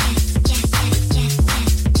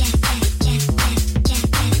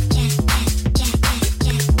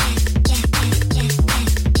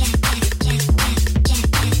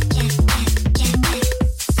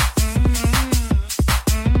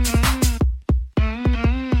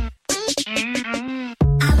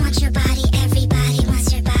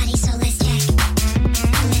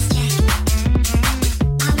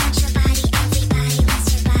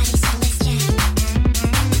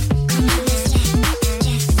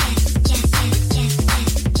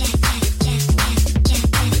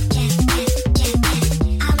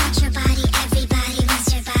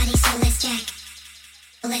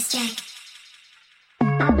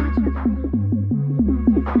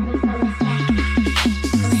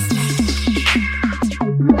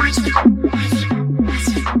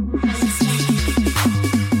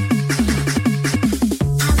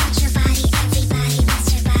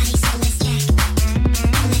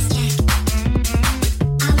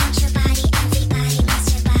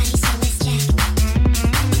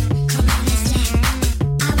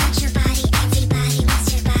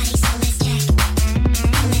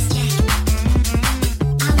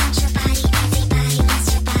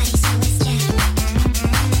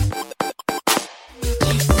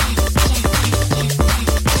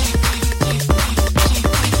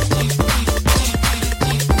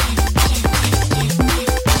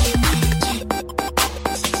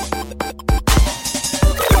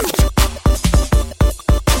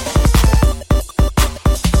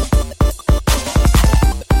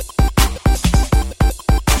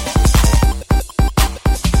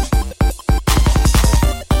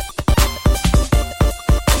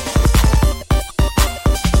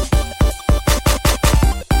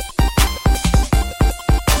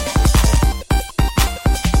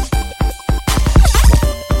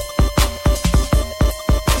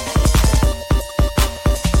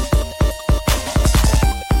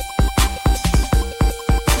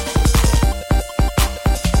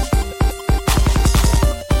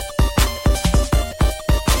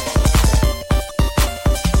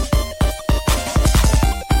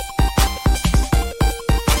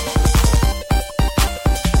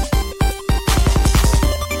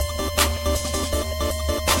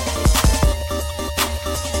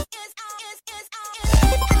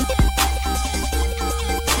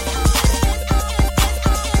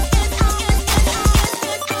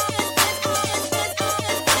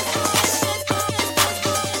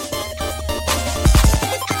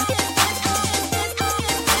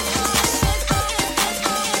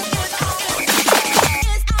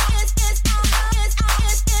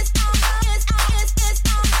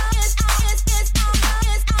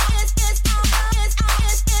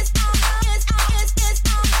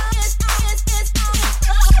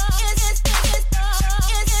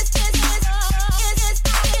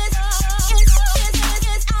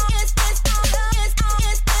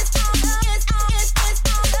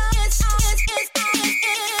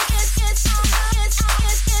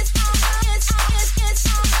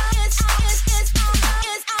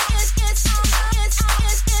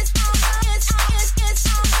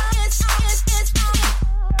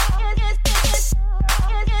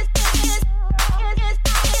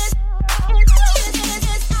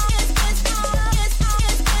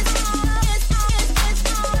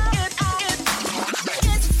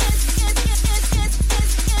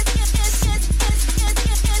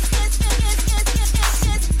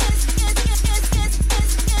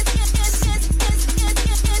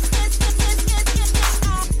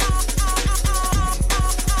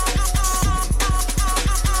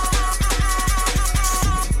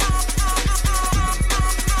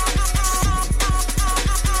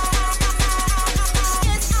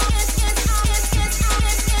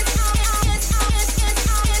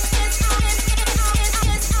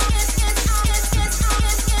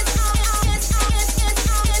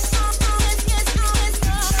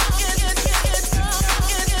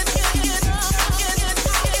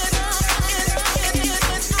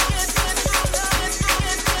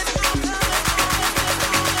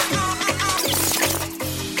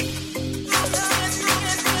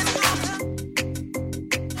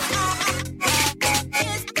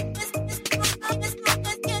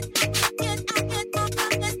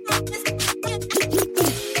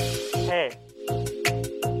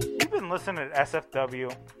 listening to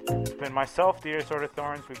SFW. It's been myself, the Sword of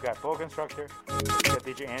Thorns. We've got Bull Constructor, we got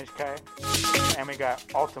djnhkguy, and we got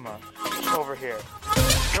Ultima over here.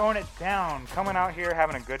 Throwing it down, coming out here,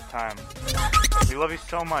 having a good time. We love you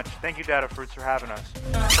so much. Thank you, Data Fruits, for having us.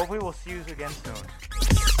 Hopefully we'll see you again soon.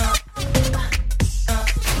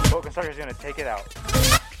 Bull Constructor's gonna take it out.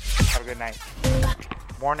 Have a good night.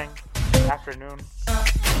 Morning, afternoon.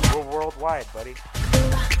 We're worldwide, buddy.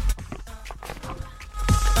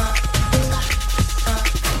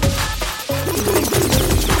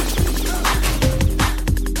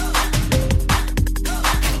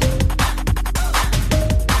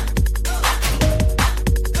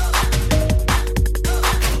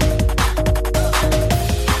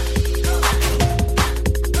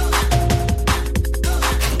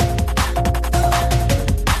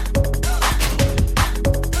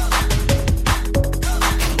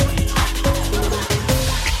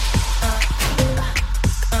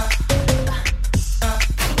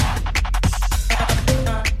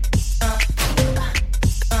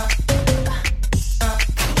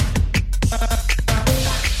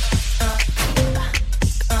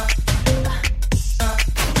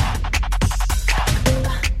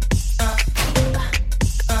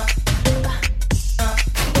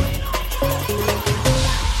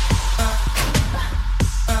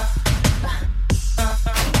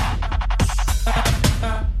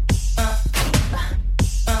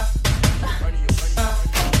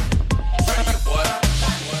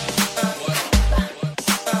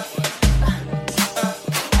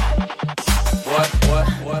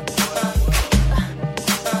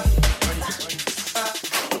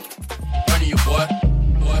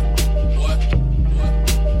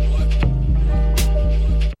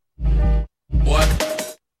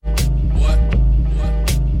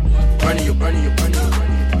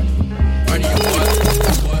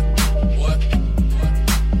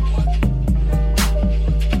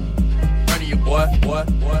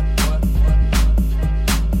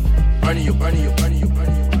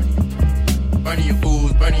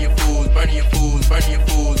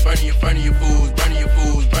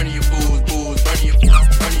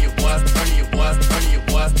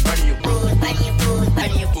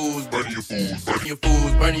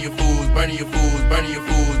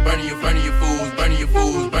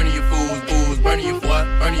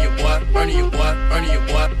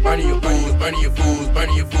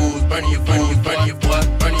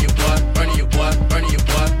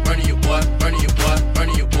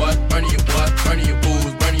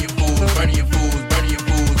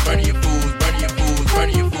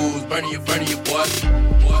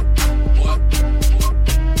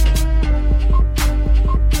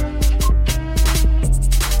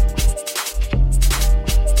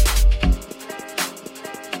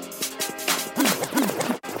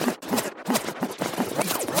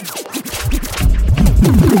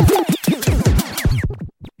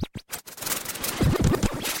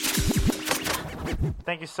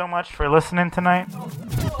 Thank you so much for listening tonight.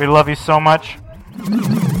 We love you so much.